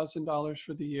 $100,000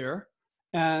 for the year.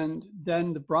 And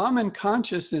then the Brahman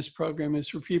Consciousness program is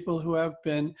for people who have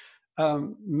been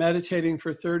meditating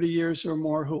for 30 years or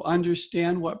more, who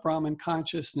understand what Brahman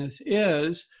Consciousness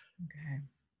is. Okay.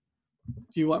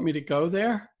 Do you want me to go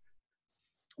there?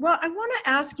 Well, I want to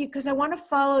ask you, because I want to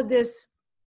follow this.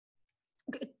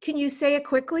 Can you say it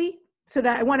quickly? So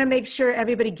that I want to make sure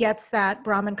everybody gets that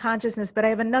Brahman consciousness. But I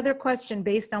have another question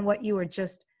based on what you were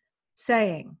just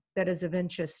saying that is of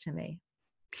interest to me.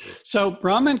 So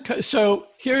so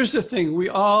here's the thing. We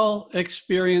all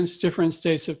experience different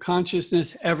states of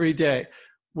consciousness every day.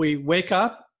 We wake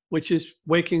up, which is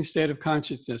waking state of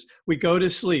consciousness. We go to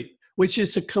sleep, which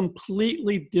is a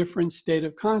completely different state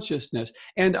of consciousness.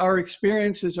 And our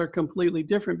experiences are completely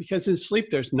different because in sleep,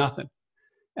 there's nothing.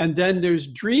 And then there's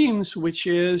dreams, which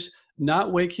is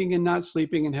not waking and not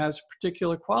sleeping and has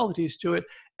particular qualities to it.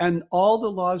 And all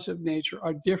the laws of nature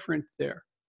are different there.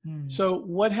 So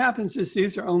what happens is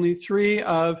these are only three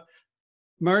of,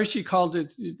 Maharishi called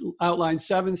it, outlined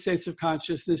 7 states of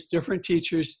consciousness. Different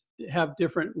teachers have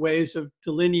different ways of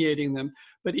delineating them.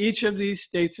 But each of these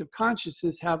states of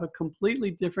consciousness have a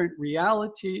completely different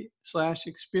reality /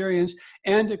 experience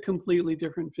and a completely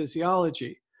different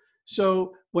physiology.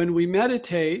 So when we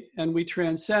meditate and we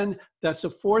transcend, that's a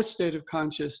fourth state of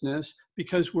consciousness,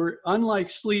 because we're, unlike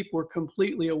sleep, we're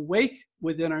completely awake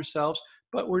within ourselves,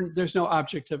 but there's no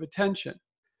object of attention.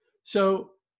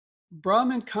 So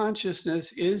Brahman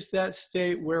consciousness is that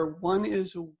state where one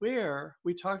is aware.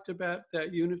 We talked about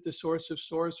that the source of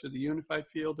source, or the unified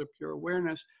field of pure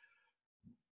awareness.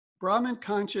 Brahman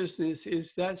consciousness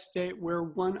is that state where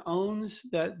one owns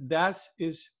that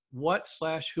is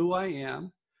what/who I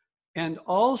am, and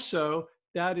also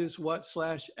that is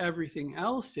what/everything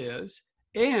else is,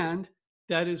 and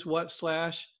that is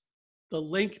what/the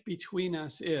link between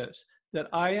us is, that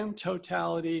I am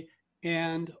totality,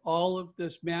 and all of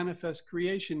this manifest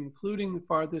creation, including the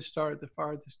farthest star, the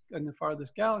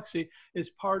farthest galaxy,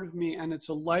 is part of me, and it's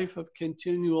a life of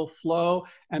continual flow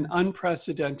and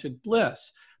unprecedented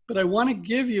bliss. But I want to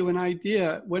give you an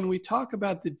idea when we talk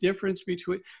about the difference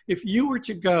between, if you were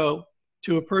to go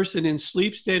to a person in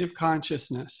sleep state of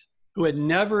consciousness who had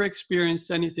never experienced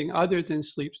anything other than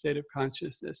sleep state of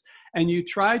consciousness, and you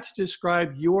tried to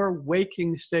describe your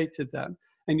waking state to them,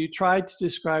 and you tried to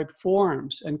describe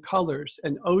forms and colors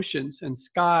and oceans and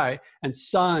sky and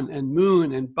sun and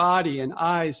moon and body and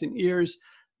eyes and ears,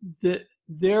 they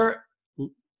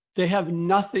have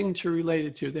nothing to relate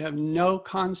it to. They have no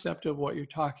concept of what you're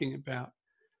talking about.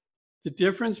 The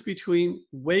difference between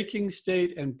waking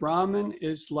state and Brahman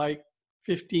is like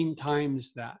 15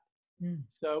 times that.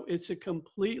 So it's a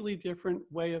completely different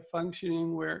way of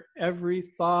functioning, where every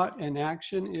thought and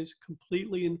action is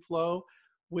completely in flow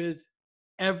with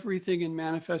everything in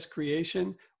manifest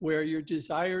creation, where your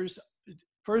desires,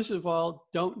 first of all,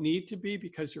 don't need to be,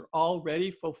 because you're already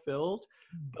fulfilled,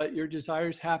 but your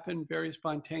desires happen very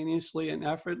spontaneously and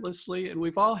effortlessly. And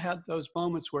we've all had those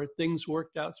moments where things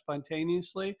worked out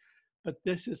spontaneously, but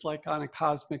this is like on a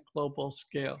cosmic global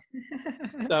scale.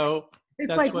 So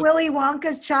it's like Willy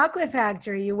Wonka's chocolate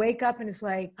factory. You wake up and it's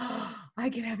like, oh, I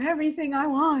can have everything I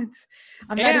want.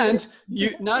 And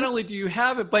you not only do you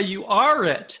have it, but you are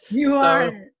it. You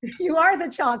are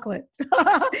the chocolate.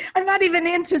 I'm not even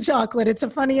into chocolate. It's a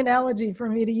funny analogy for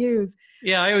me to use.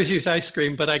 Yeah, I always use ice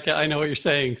cream, but I know what you're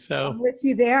saying. So I'm with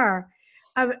you there.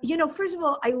 You know, first of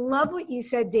all, I love what you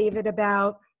said, David,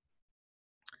 about,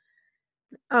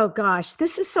 oh gosh,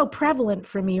 this is so prevalent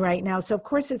for me right now. So of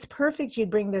course it's perfect you'd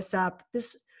bring this up.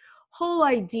 This whole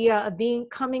idea of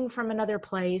coming from another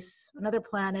place, another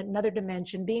planet, another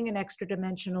dimension, being an extra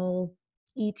dimensional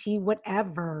ET,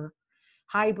 whatever,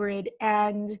 hybrid.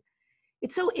 And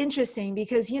it's so interesting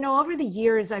because, you know, over the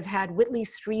years I've had Whitley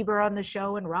Strieber on the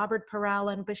show, and Robert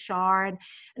Perala and Bashar,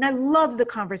 and I love the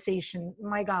conversation,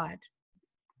 my God.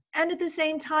 And at the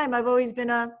same time, I've always been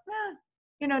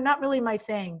you know, not really my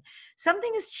thing.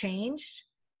 Something has changed,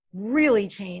 really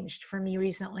changed for me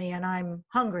recently, and I'm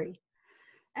hungry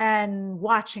and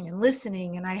watching and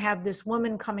listening. And I have this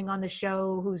woman coming on the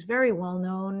show who's very well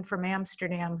known from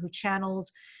Amsterdam, who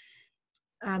channels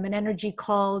an energy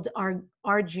called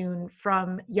Arjun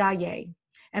from Yahweh.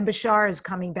 And Bashar is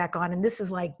coming back on. And this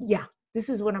is like, yeah, this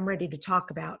is what I'm ready to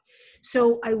talk about.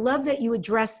 So I love that you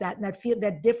address that, and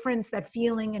that difference, that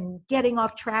feeling, and getting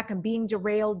off track and being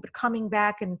derailed, but coming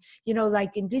back, and, you know,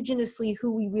 like indigenously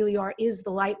who we really are is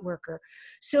the light worker.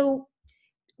 So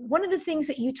one of the things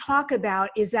that you talk about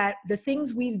is that the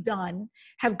things we've done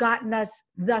have gotten us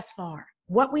thus far.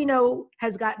 What we know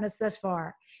has gotten us thus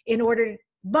far.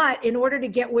 But in order to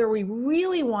get where we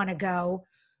really want to go,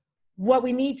 what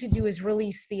we need to do is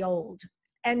release the old.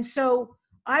 And so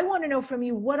I want to know from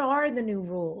you, what are the new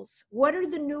rules? What are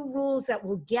the new rules that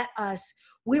will get us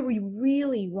where we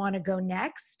really want to go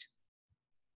next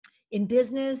in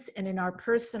business and in our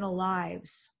personal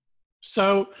lives?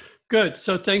 So good.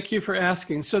 So thank you for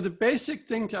asking. So the basic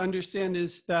thing to understand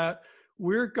is that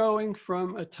we're going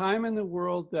from a time in the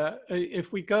world that,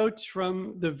 if we go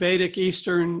from the Vedic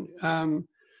Eastern,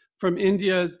 from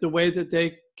India, the way that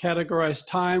they categorize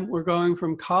time, we're going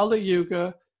from Kali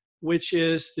Yuga, which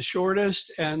is the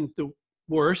shortest and the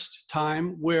worst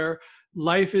time, where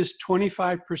life is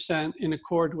 25% in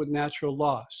accord with natural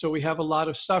law. So we have a lot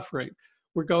of suffering.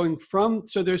 We're going from,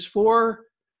 so there's 4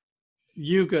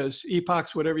 yugas,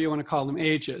 epochs, whatever you want to call them,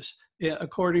 ages,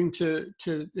 according to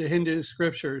the Hindu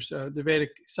scriptures, the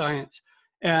Vedic science.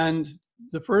 And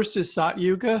the first is Sat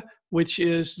Yuga, which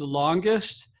is the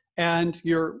longest, and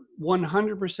you're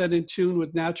 100% in tune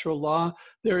with natural law.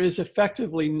 There is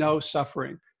effectively no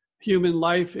suffering. Human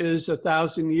life is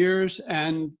 1,000 years,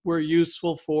 and we're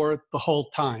useful for the whole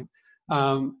time.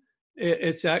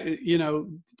 It's, you know,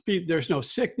 there's no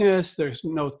sickness, there's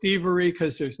no thievery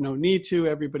because there's no need to.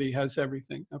 Everybody has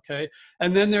everything, okay?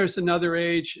 And then there's another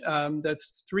age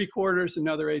that's 3/4,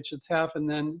 another age that's half, and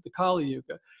then the Kali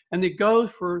Yuga. And they go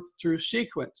through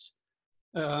sequence.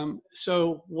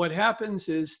 So what happens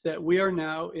is that we are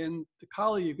now in the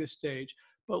Kali Yuga stage.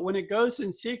 But when it goes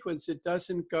in sequence, it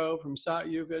doesn't go from Sat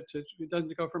Yuga to, it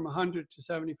doesn't go from 100 to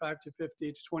 75 to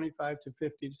 50 to 25 to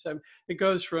 50 to 7. It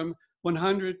goes from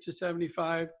 100 to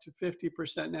 75 to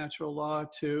 50% natural law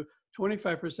to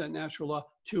 25% natural law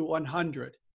to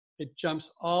 100. It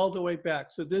jumps all the way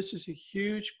back. So this is a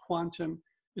huge quantum,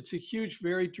 it's a huge,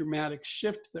 very dramatic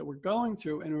shift that we're going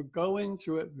through, and we're going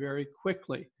through it very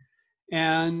quickly.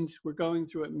 And we're going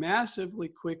through it massively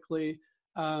quickly.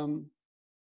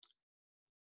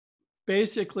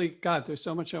 Basically, God, there's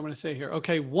so much I want to say here.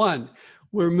 Okay, one,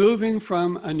 we're moving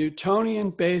from a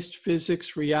Newtonian-based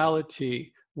physics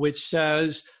reality, which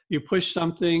says you push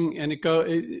something and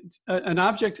an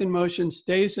object in motion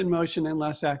stays in motion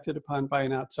unless acted upon by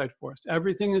an outside force.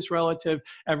 Everything is relative,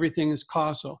 everything is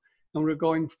causal. And we're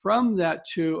going from that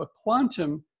to a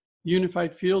quantum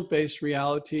unified field-based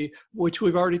reality, which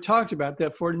we've already talked about,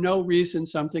 that for no reason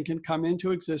something can come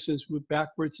into existence, move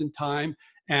backwards in time,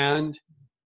 and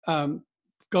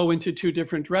go into two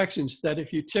different directions. That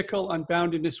if you tickle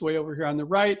unboundedness way over here on the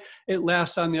right, it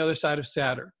lasts on the other side of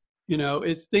Saturn. You know,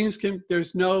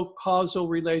 there's no causal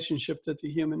relationship that the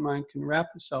human mind can wrap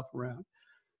itself around.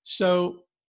 So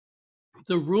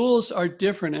the rules are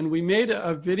different. And we made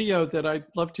a video that I'd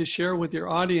love to share with your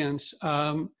audience.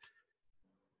 I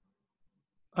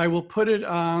will put it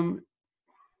I'll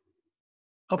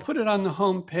put it on the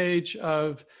home page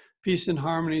of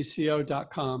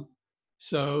peaceandharmonyco.com.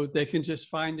 So they can just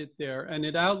find it there. And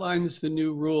it outlines the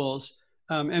new rules.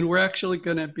 And we're actually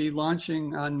going to be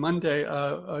launching on Monday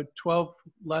a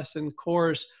 12-lesson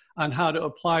course on how to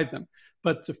apply them.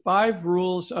 But the 5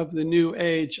 rules of the new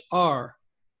age are,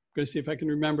 I'm going to see if I can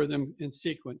remember them in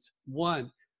sequence.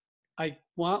 1, I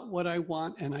want what I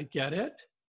want and I get it.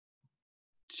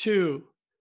 2,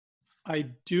 I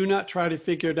do not try to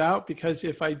figure it out, because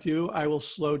if I do, I will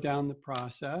slow down the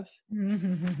process.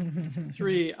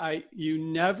 3, you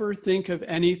never think of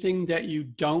anything that you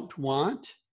don't want.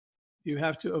 You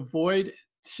have to avoid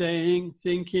saying,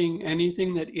 thinking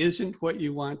anything that isn't what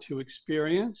you want to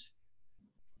experience.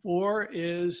 4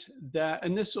 is that,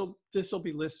 and this will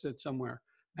be listed somewhere.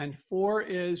 And 4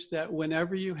 is that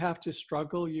whenever you have to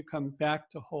struggle, you come back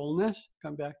to wholeness,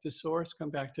 come back to source, come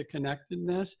back to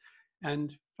connectedness.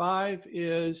 And 5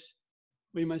 is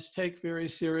we must take very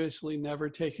seriously, never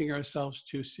taking ourselves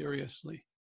too seriously.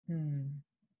 And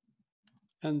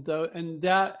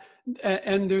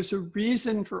there's a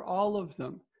reason for all of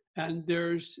them. And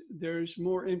there's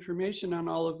more information on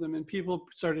all of them. And people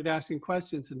started asking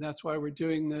questions, and that's why we're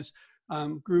doing this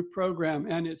group program.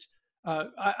 And it's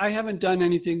I haven't done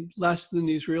anything less than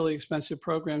these really expensive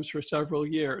programs for several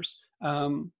years.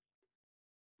 The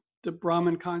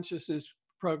Brahman Consciousness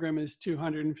program is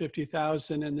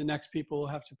 $250,000, and the next people will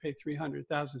have to pay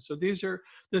 $300,000. So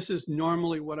this is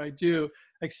normally what I do,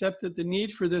 except that the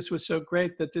need for this was so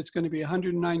great that it's going to be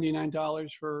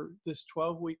 $199 for this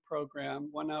 12-week program,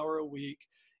 1 hour a week.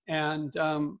 And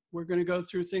we're going to go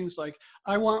through things like, if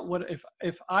I want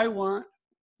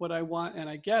what I want and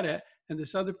I get it, and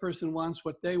this other person wants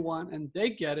what they want and they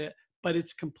get it, but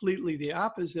it's completely the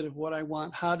opposite of what I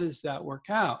want, how does that work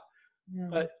out? Yeah.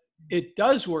 But it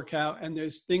does work out, and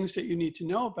there's things that you need to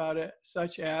know about it,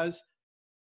 such as,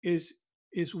 is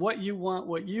what you want,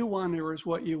 or is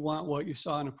what you want what you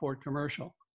saw in a Ford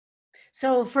commercial?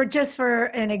 So for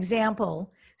an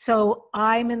example, so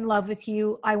I'm in love with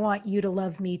you, I want you to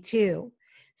love me too.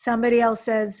 Somebody else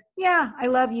says, yeah, I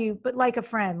love you, but like a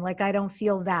friend, like I don't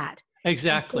feel that.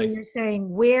 Exactly. So you're saying,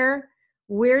 where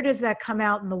does that come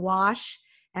out in the wash?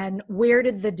 And where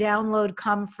did the download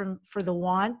come from for the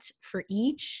want for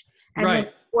each? And right.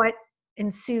 then what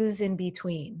ensues in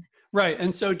between? Right.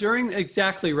 And so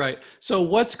exactly right. So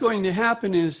what's going to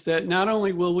happen is that not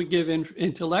only will we give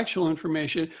intellectual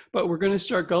information, but we're going to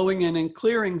start going in and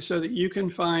clearing so that you can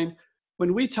find,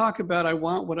 when we talk about I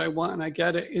want what I want and I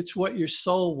get it, it's what your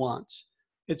soul wants.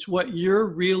 It's what you're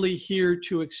really here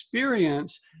to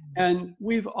experience. And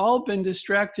we've all been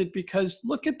distracted because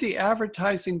look at the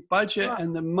advertising budget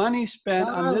and the money spent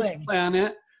on this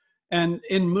planet and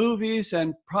in movies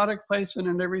and product placement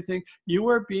and everything. You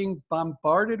are being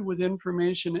bombarded with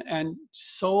information and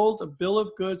sold a bill of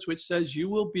goods which says you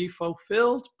will be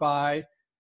fulfilled by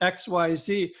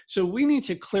XYZ. So we need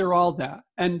to clear all that.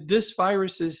 And this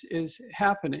virus is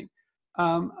happening.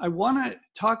 I want to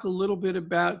talk a little bit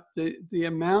about the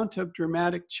amount of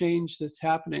dramatic change that's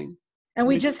happening. And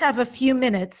we just have a few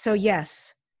minutes, so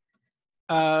yes.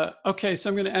 Okay, so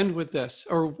I'm going to end with this,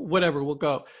 or whatever, we'll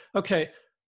go. Okay,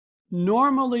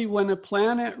 normally when a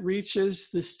planet reaches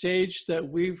the stage that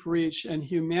we've reached and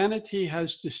humanity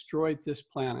has destroyed this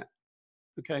planet,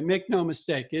 okay, make no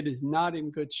mistake, it is not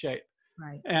in good shape.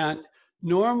 Right. And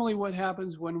normally what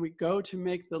happens when we go to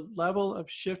make the level of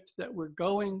shift that we're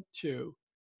going to,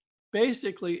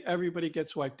 basically everybody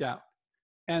gets wiped out.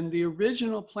 And the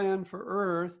original plan for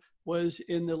Earth was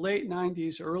in the late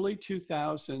 90s, early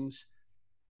 2000s,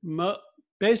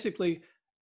 basically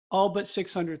all but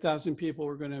 600,000 people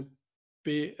were going to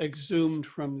be exhumed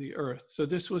from the Earth. So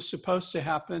this was supposed to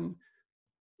happen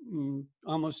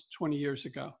almost 20 years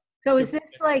ago. So is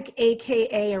this like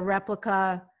AKA a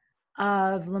replica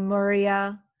of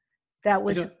Lemuria that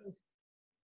was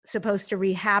supposed to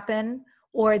re-happen?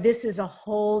 Or this is a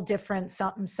whole different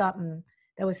something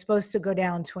that was supposed to go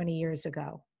down 20 years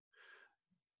ago?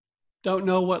 Don't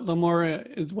know what Lemuria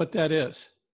is, what that is.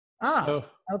 Oh, so,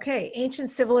 okay.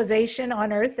 Ancient civilization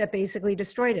on Earth that basically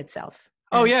destroyed itself.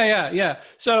 Oh, yeah.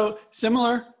 So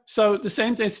similar. So the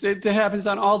same thing that happens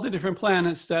on all the different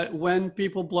planets, that when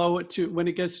people blow it when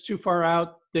it gets too far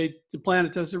out, the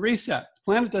planet does a reset. The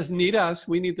planet doesn't need us,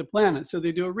 we need the planet. So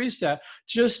they do a reset,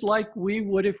 just like we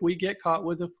would if we get caught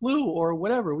with a flu or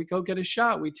whatever. We go get a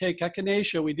shot, we take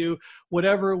echinacea, we do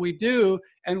whatever we do,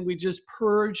 and we just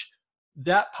purge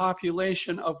that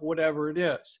population of whatever it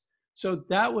is. So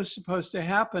that was supposed to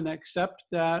happen, except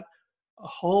that a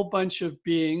whole bunch of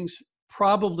beings,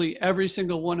 probably every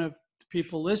single one of the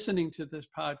people listening to this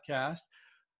podcast,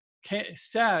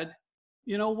 said,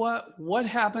 you know what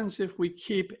happens if we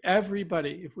keep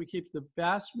everybody, if we keep the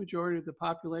vast majority of the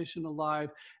population alive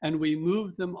and we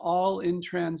move them all in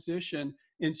transition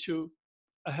into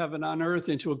a heaven on earth,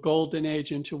 into a golden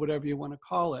age, into whatever you want to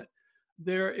call it.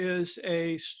 There is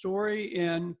a story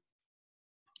in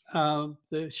the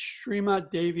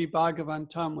Srimad Devi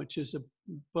Bhagavatam, which is a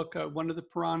book, one of the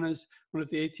Puranas, one of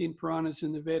the 18 Puranas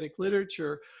in the Vedic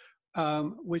literature,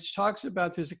 which talks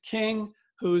about there's a king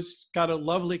who's got a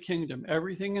lovely kingdom.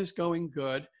 Everything is going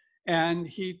good. And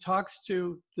he talks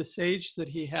to the sage that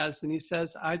he has, and he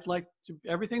says,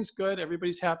 everything's good,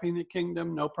 everybody's happy in the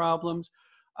kingdom, no problems.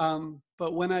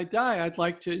 But when I die, I'd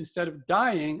like to, instead of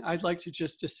dying, I'd like to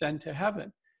just ascend to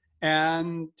heaven.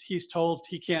 And he's told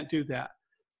he can't do that.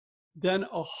 Then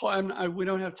we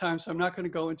don't have time, so I'm not going to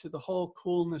go into the whole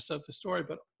coolness of the story,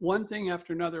 but one thing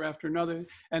after another,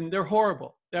 and they're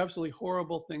horrible. They're absolutely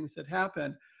horrible things that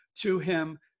happen to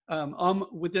him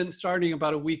within starting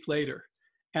about a week later.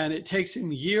 And it takes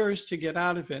him years to get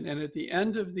out of it. And at the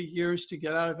end of the years to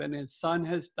get out of it, and his son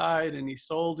has died, and he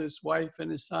sold his wife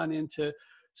and his son into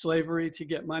slavery to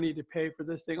get money to pay for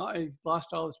this thing. He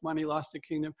lost all his money, lost the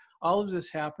kingdom. All of this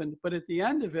happened. But at the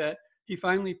end of it, he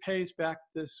finally pays back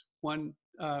this one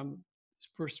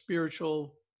for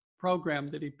spiritual program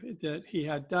that he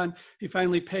had done. He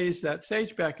finally pays that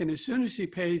sage back. And as soon as he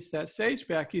pays that sage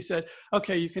back, he said,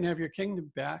 okay, you can have your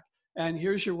kingdom back. And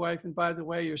here's your wife. And by the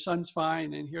way, your son's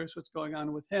fine. And here's what's going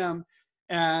on with him.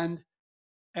 And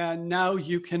now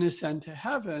you can ascend to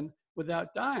heaven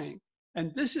without dying.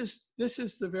 And this is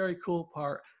the very cool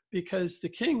part, because the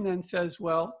king then says,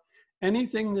 well,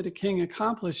 anything that a king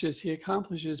accomplishes, he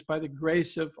accomplishes by the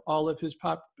grace of all of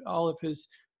his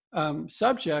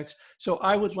subjects. So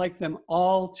I would like them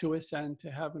all to ascend to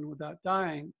heaven without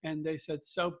dying. And they said,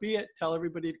 so be it. Tell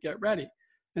everybody to get ready.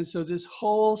 And so this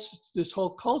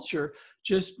whole culture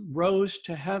just rose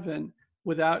to heaven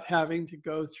without having to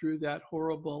go through that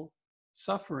horrible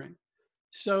suffering.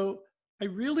 So I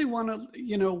really want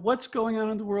to, what's going on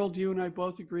in the world, you and I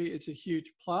both agree, it's a huge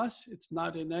plus. It's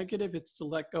not a negative. It's to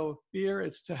let go of fear.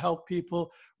 It's to help people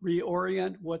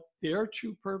reorient what their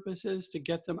true purpose is, to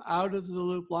get them out of the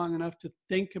loop long enough to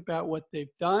think about what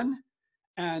they've done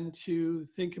and to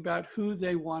think about who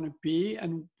they want to be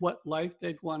and what life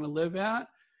they'd want to live at.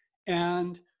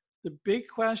 And the big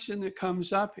question that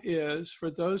comes up is, for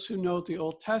those who know the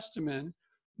Old Testament,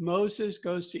 Moses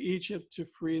goes to Egypt to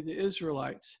free the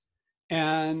Israelites.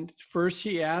 And first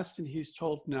he asks and he's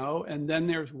told no. And then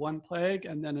there's one plague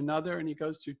and then another, and he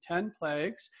goes through 10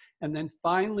 plagues. And then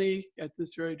finally, at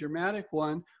this very dramatic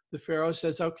one, the Pharaoh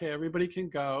says, okay, everybody can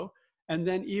go. And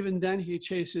then even then he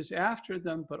chases after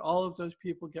them, but all of those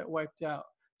people get wiped out.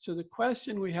 So the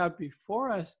question we have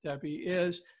before us, Debbie,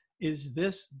 is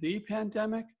this the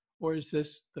pandemic or is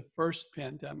this the first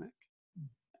pandemic?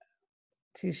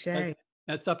 Touche.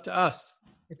 That's up to us.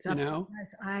 It's up to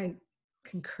us. I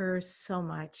concur so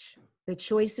much. The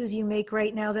choices you make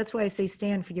right now, that's why I say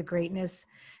stand for your greatness.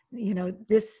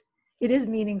 It is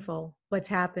meaningful what's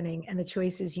happening and the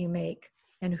choices you make.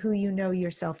 and who you know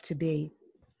yourself to be.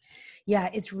 Yeah,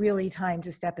 it's really time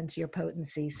to step into your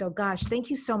potency. So gosh, thank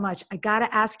you so much. I got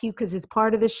to ask you, because it's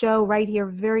part of the show right here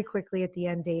very quickly at the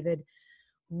end, David,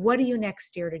 what do you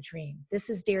next dare to dream? This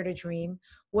is Dare to Dream.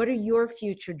 What are your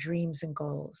future dreams and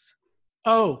goals?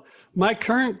 Oh, my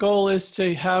current goal is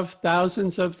to have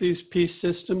thousands of these peace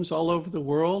systems all over the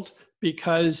world,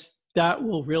 because that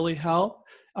will really help.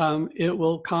 It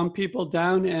will calm people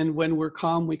down, and when we're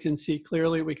calm, we can see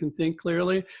clearly, we can think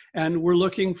clearly, and we're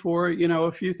looking for, you know,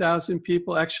 a few thousand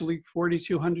people, actually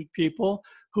 4,200 people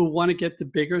who want to get the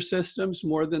bigger systems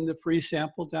more than the free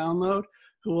sample download,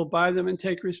 who will buy them and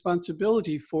take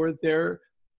responsibility for their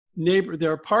neighbor,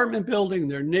 their apartment building,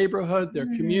 their neighborhood, their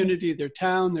community, their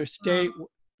town, their state,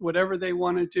 whatever they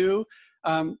want to do.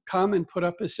 Come and put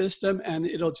up a system, and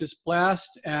it'll just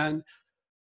blast. And,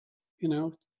 you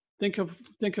know, think of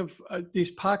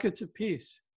these pockets of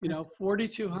peace. You know,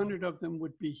 4,200 of them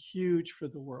would be huge for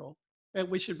the world. And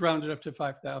we should round it up to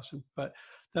 5,000. But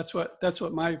that's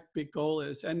what my big goal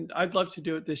is, and I'd love to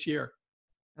do it this year.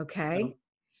 Okay,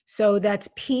 so that's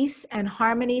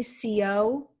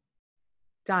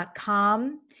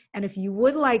peaceandharmonyco.com. And if you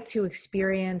would like to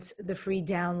experience the free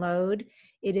download,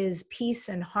 it is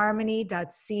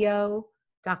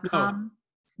peaceandharmony.co.com. No.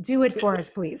 Do it for us,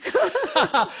 please.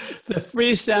 The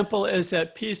free sample is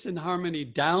at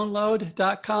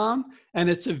peaceandharmonydownload.com, and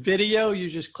it's a video. You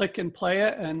just click and play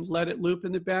it and let it loop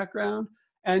in the background.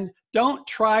 And don't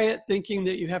try it thinking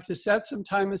that you have to set some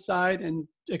time aside and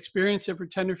experience it for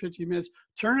 10 or 15 minutes.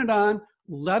 Turn it on,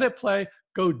 let it play,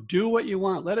 go do what you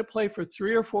want. Let it play for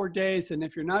 3 or 4 days. And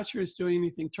if you're not sure it's doing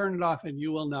anything, turn it off and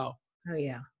you will know. Oh,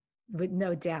 yeah. With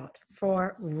no doubt,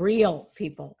 for real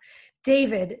people.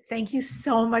 David, thank you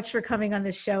so much for coming on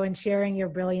the show and sharing your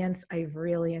brilliance. I've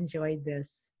really enjoyed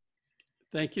this.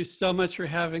 Thank you so much for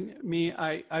having me.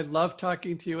 I love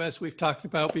talking to you, as we've talked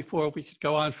about before. We could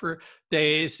go on for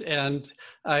days, and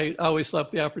I always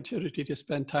love the opportunity to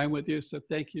spend time with you. So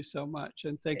thank you so much.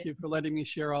 And thank you for letting me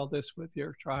share all this with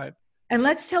your tribe. And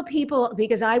let's tell people,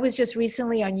 because I was just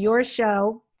recently on your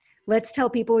show, let's tell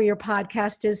people where your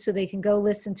podcast is so they can go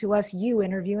listen to us, you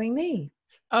interviewing me.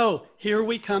 Oh, here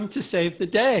we come to save the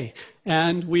day.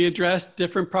 And we address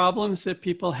different problems that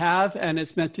people have, and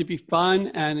it's meant to be fun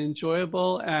and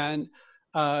enjoyable. And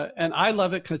I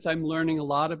love it because I'm learning a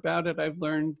lot about it. I've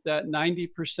learned that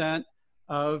 90%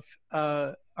 of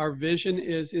our vision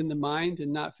is in the mind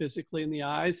and not physically in the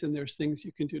eyes. And there's things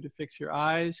you can do to fix your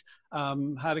eyes,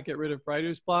 how to get rid of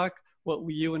writer's block, what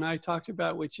you and I talked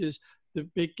about, which is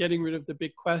getting rid of the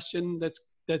big question that's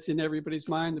in everybody's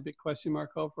mind, the big question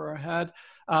mark over our head.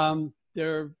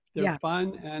 They're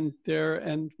fun, and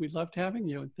we loved having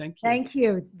you, and thank you. Thank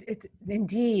you.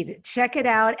 Indeed. Check it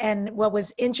out. And what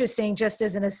was interesting, just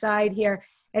as an aside here,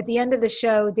 at the end of the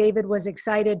show, David was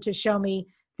excited to show me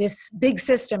this big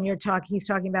system he's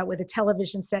talking about, with a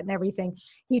television set and everything.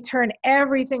 He turned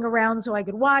everything around so I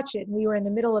could watch it. And we were in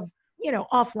the middle of,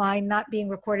 offline, not being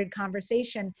recorded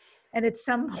conversation. And at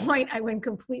some point I went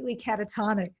completely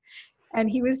catatonic. And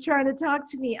he was trying to talk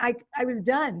to me. I was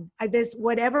done.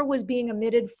 Whatever was being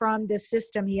emitted from this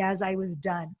system he has, I was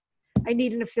done. I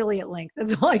need an affiliate link.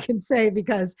 That's all I can say,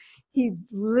 because he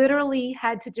literally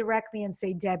had to direct me and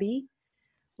say, Debbie,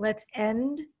 let's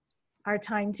end our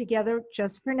time together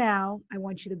just for now. I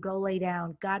want you to go lay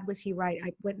down. God, was he right?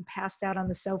 I went and passed out on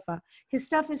the sofa. His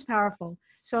stuff is powerful.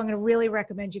 So I'm going to really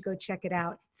recommend you go check it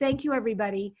out. Thank you,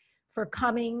 everybody, for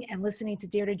coming and listening to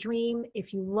Dare to Dream.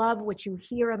 If you love what you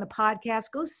hear on the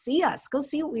podcast, go see us. Go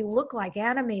see what we look like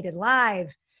animated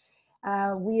live.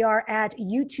 We are at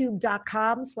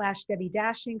youtube.com/Debbie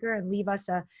Dachinger, and leave us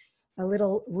a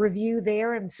little review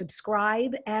there and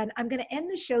subscribe. And I'm going to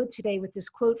end the show today with this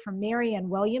quote from Marianne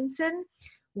Williamson,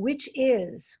 which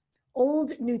is,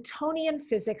 old Newtonian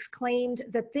physics claimed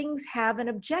that things have an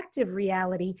objective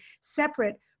reality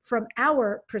separate from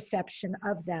our perception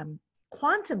of them.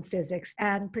 Quantum physics,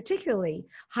 and particularly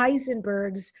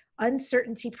Heisenberg's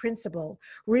uncertainty principle,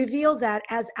 reveal that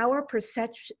as our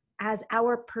perception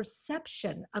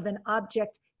of an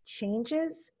object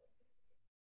changes,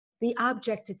 the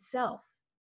object itself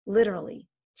literally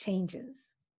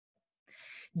changes.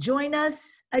 Join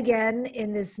us again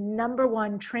in this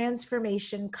 #1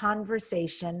 transformation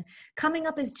conversation. Coming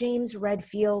up is James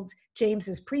Redfield. James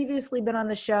has previously been on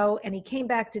the show, and he came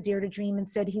back to Dare to Dream and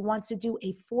said he wants to do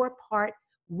a 4-part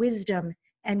wisdom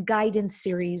and guidance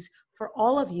series for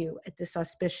all of you at this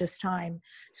auspicious time.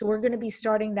 So we're going to be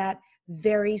starting that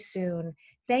very soon.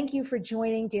 Thank you for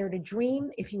joining Dare to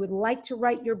Dream. If you would like to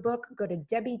write your book, go to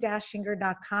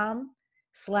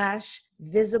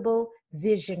DebbieDachinger.com/visible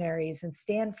visionaries and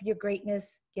stand for your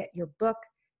greatness. Get your book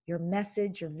your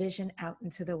message, your vision out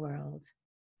into the world.